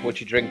it would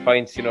she drink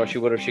pints? She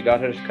would if she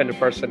got it, kind of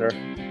person, or?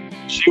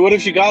 She would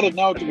if she got it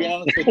now, to be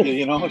honest with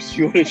you,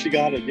 she would if she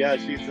got it. Yeah,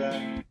 she's...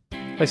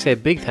 I say a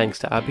big thanks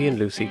to Abbie and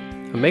Lucy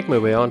and make my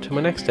way on to my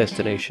next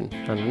destination.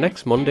 And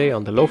next Monday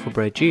on the Loaf of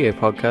Bread GA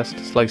podcast,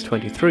 Slice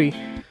 23,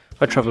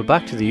 I travel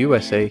back to the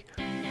USA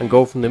and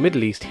go from the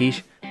Middle East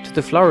heat to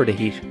the Florida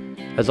heat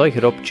as I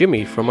hit up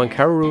Jimmy from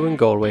Ankararoo in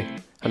Galway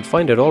and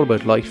find out all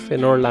about life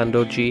in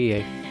Orlando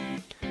GAA.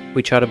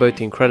 We chat about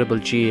the incredible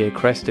GAA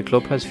crest the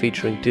club has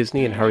featuring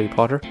Disney and Harry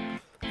Potter,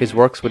 his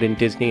works within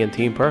Disney and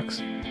theme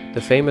parks,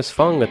 the famous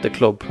Fong at the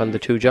club and the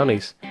two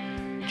Johnnies,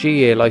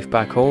 GAA life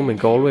back home in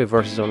Galway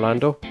versus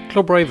Orlando,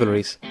 club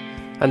rivalries,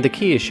 and the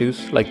key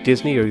issues like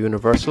Disney or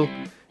Universal,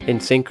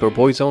 NSYNC or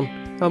Boyzone,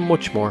 and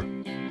much more.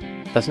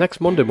 That's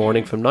next Monday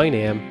morning from 9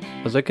 AM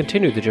as I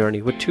continue the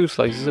journey with 2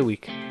 slices a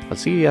week. I'll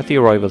see you at the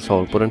Arrivals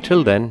Hall, but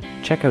until then,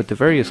 check out the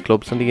various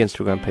clubs on the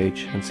Instagram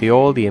page and see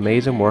all the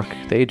amazing work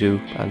they do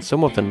and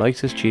some of the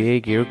nicest GAA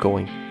gear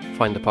going.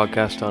 Find the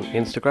podcast on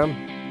Instagram,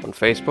 on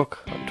Facebook,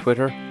 on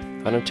Twitter,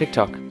 and on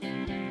TikTok.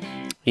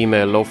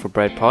 Email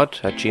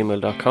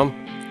loafofbreadpod@gmail.com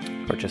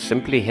or just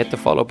simply hit the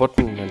follow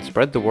button and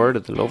spread the word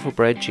of the Loaf of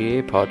Bread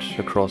GAA pod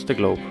across the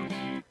globe.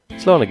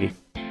 Slánagi.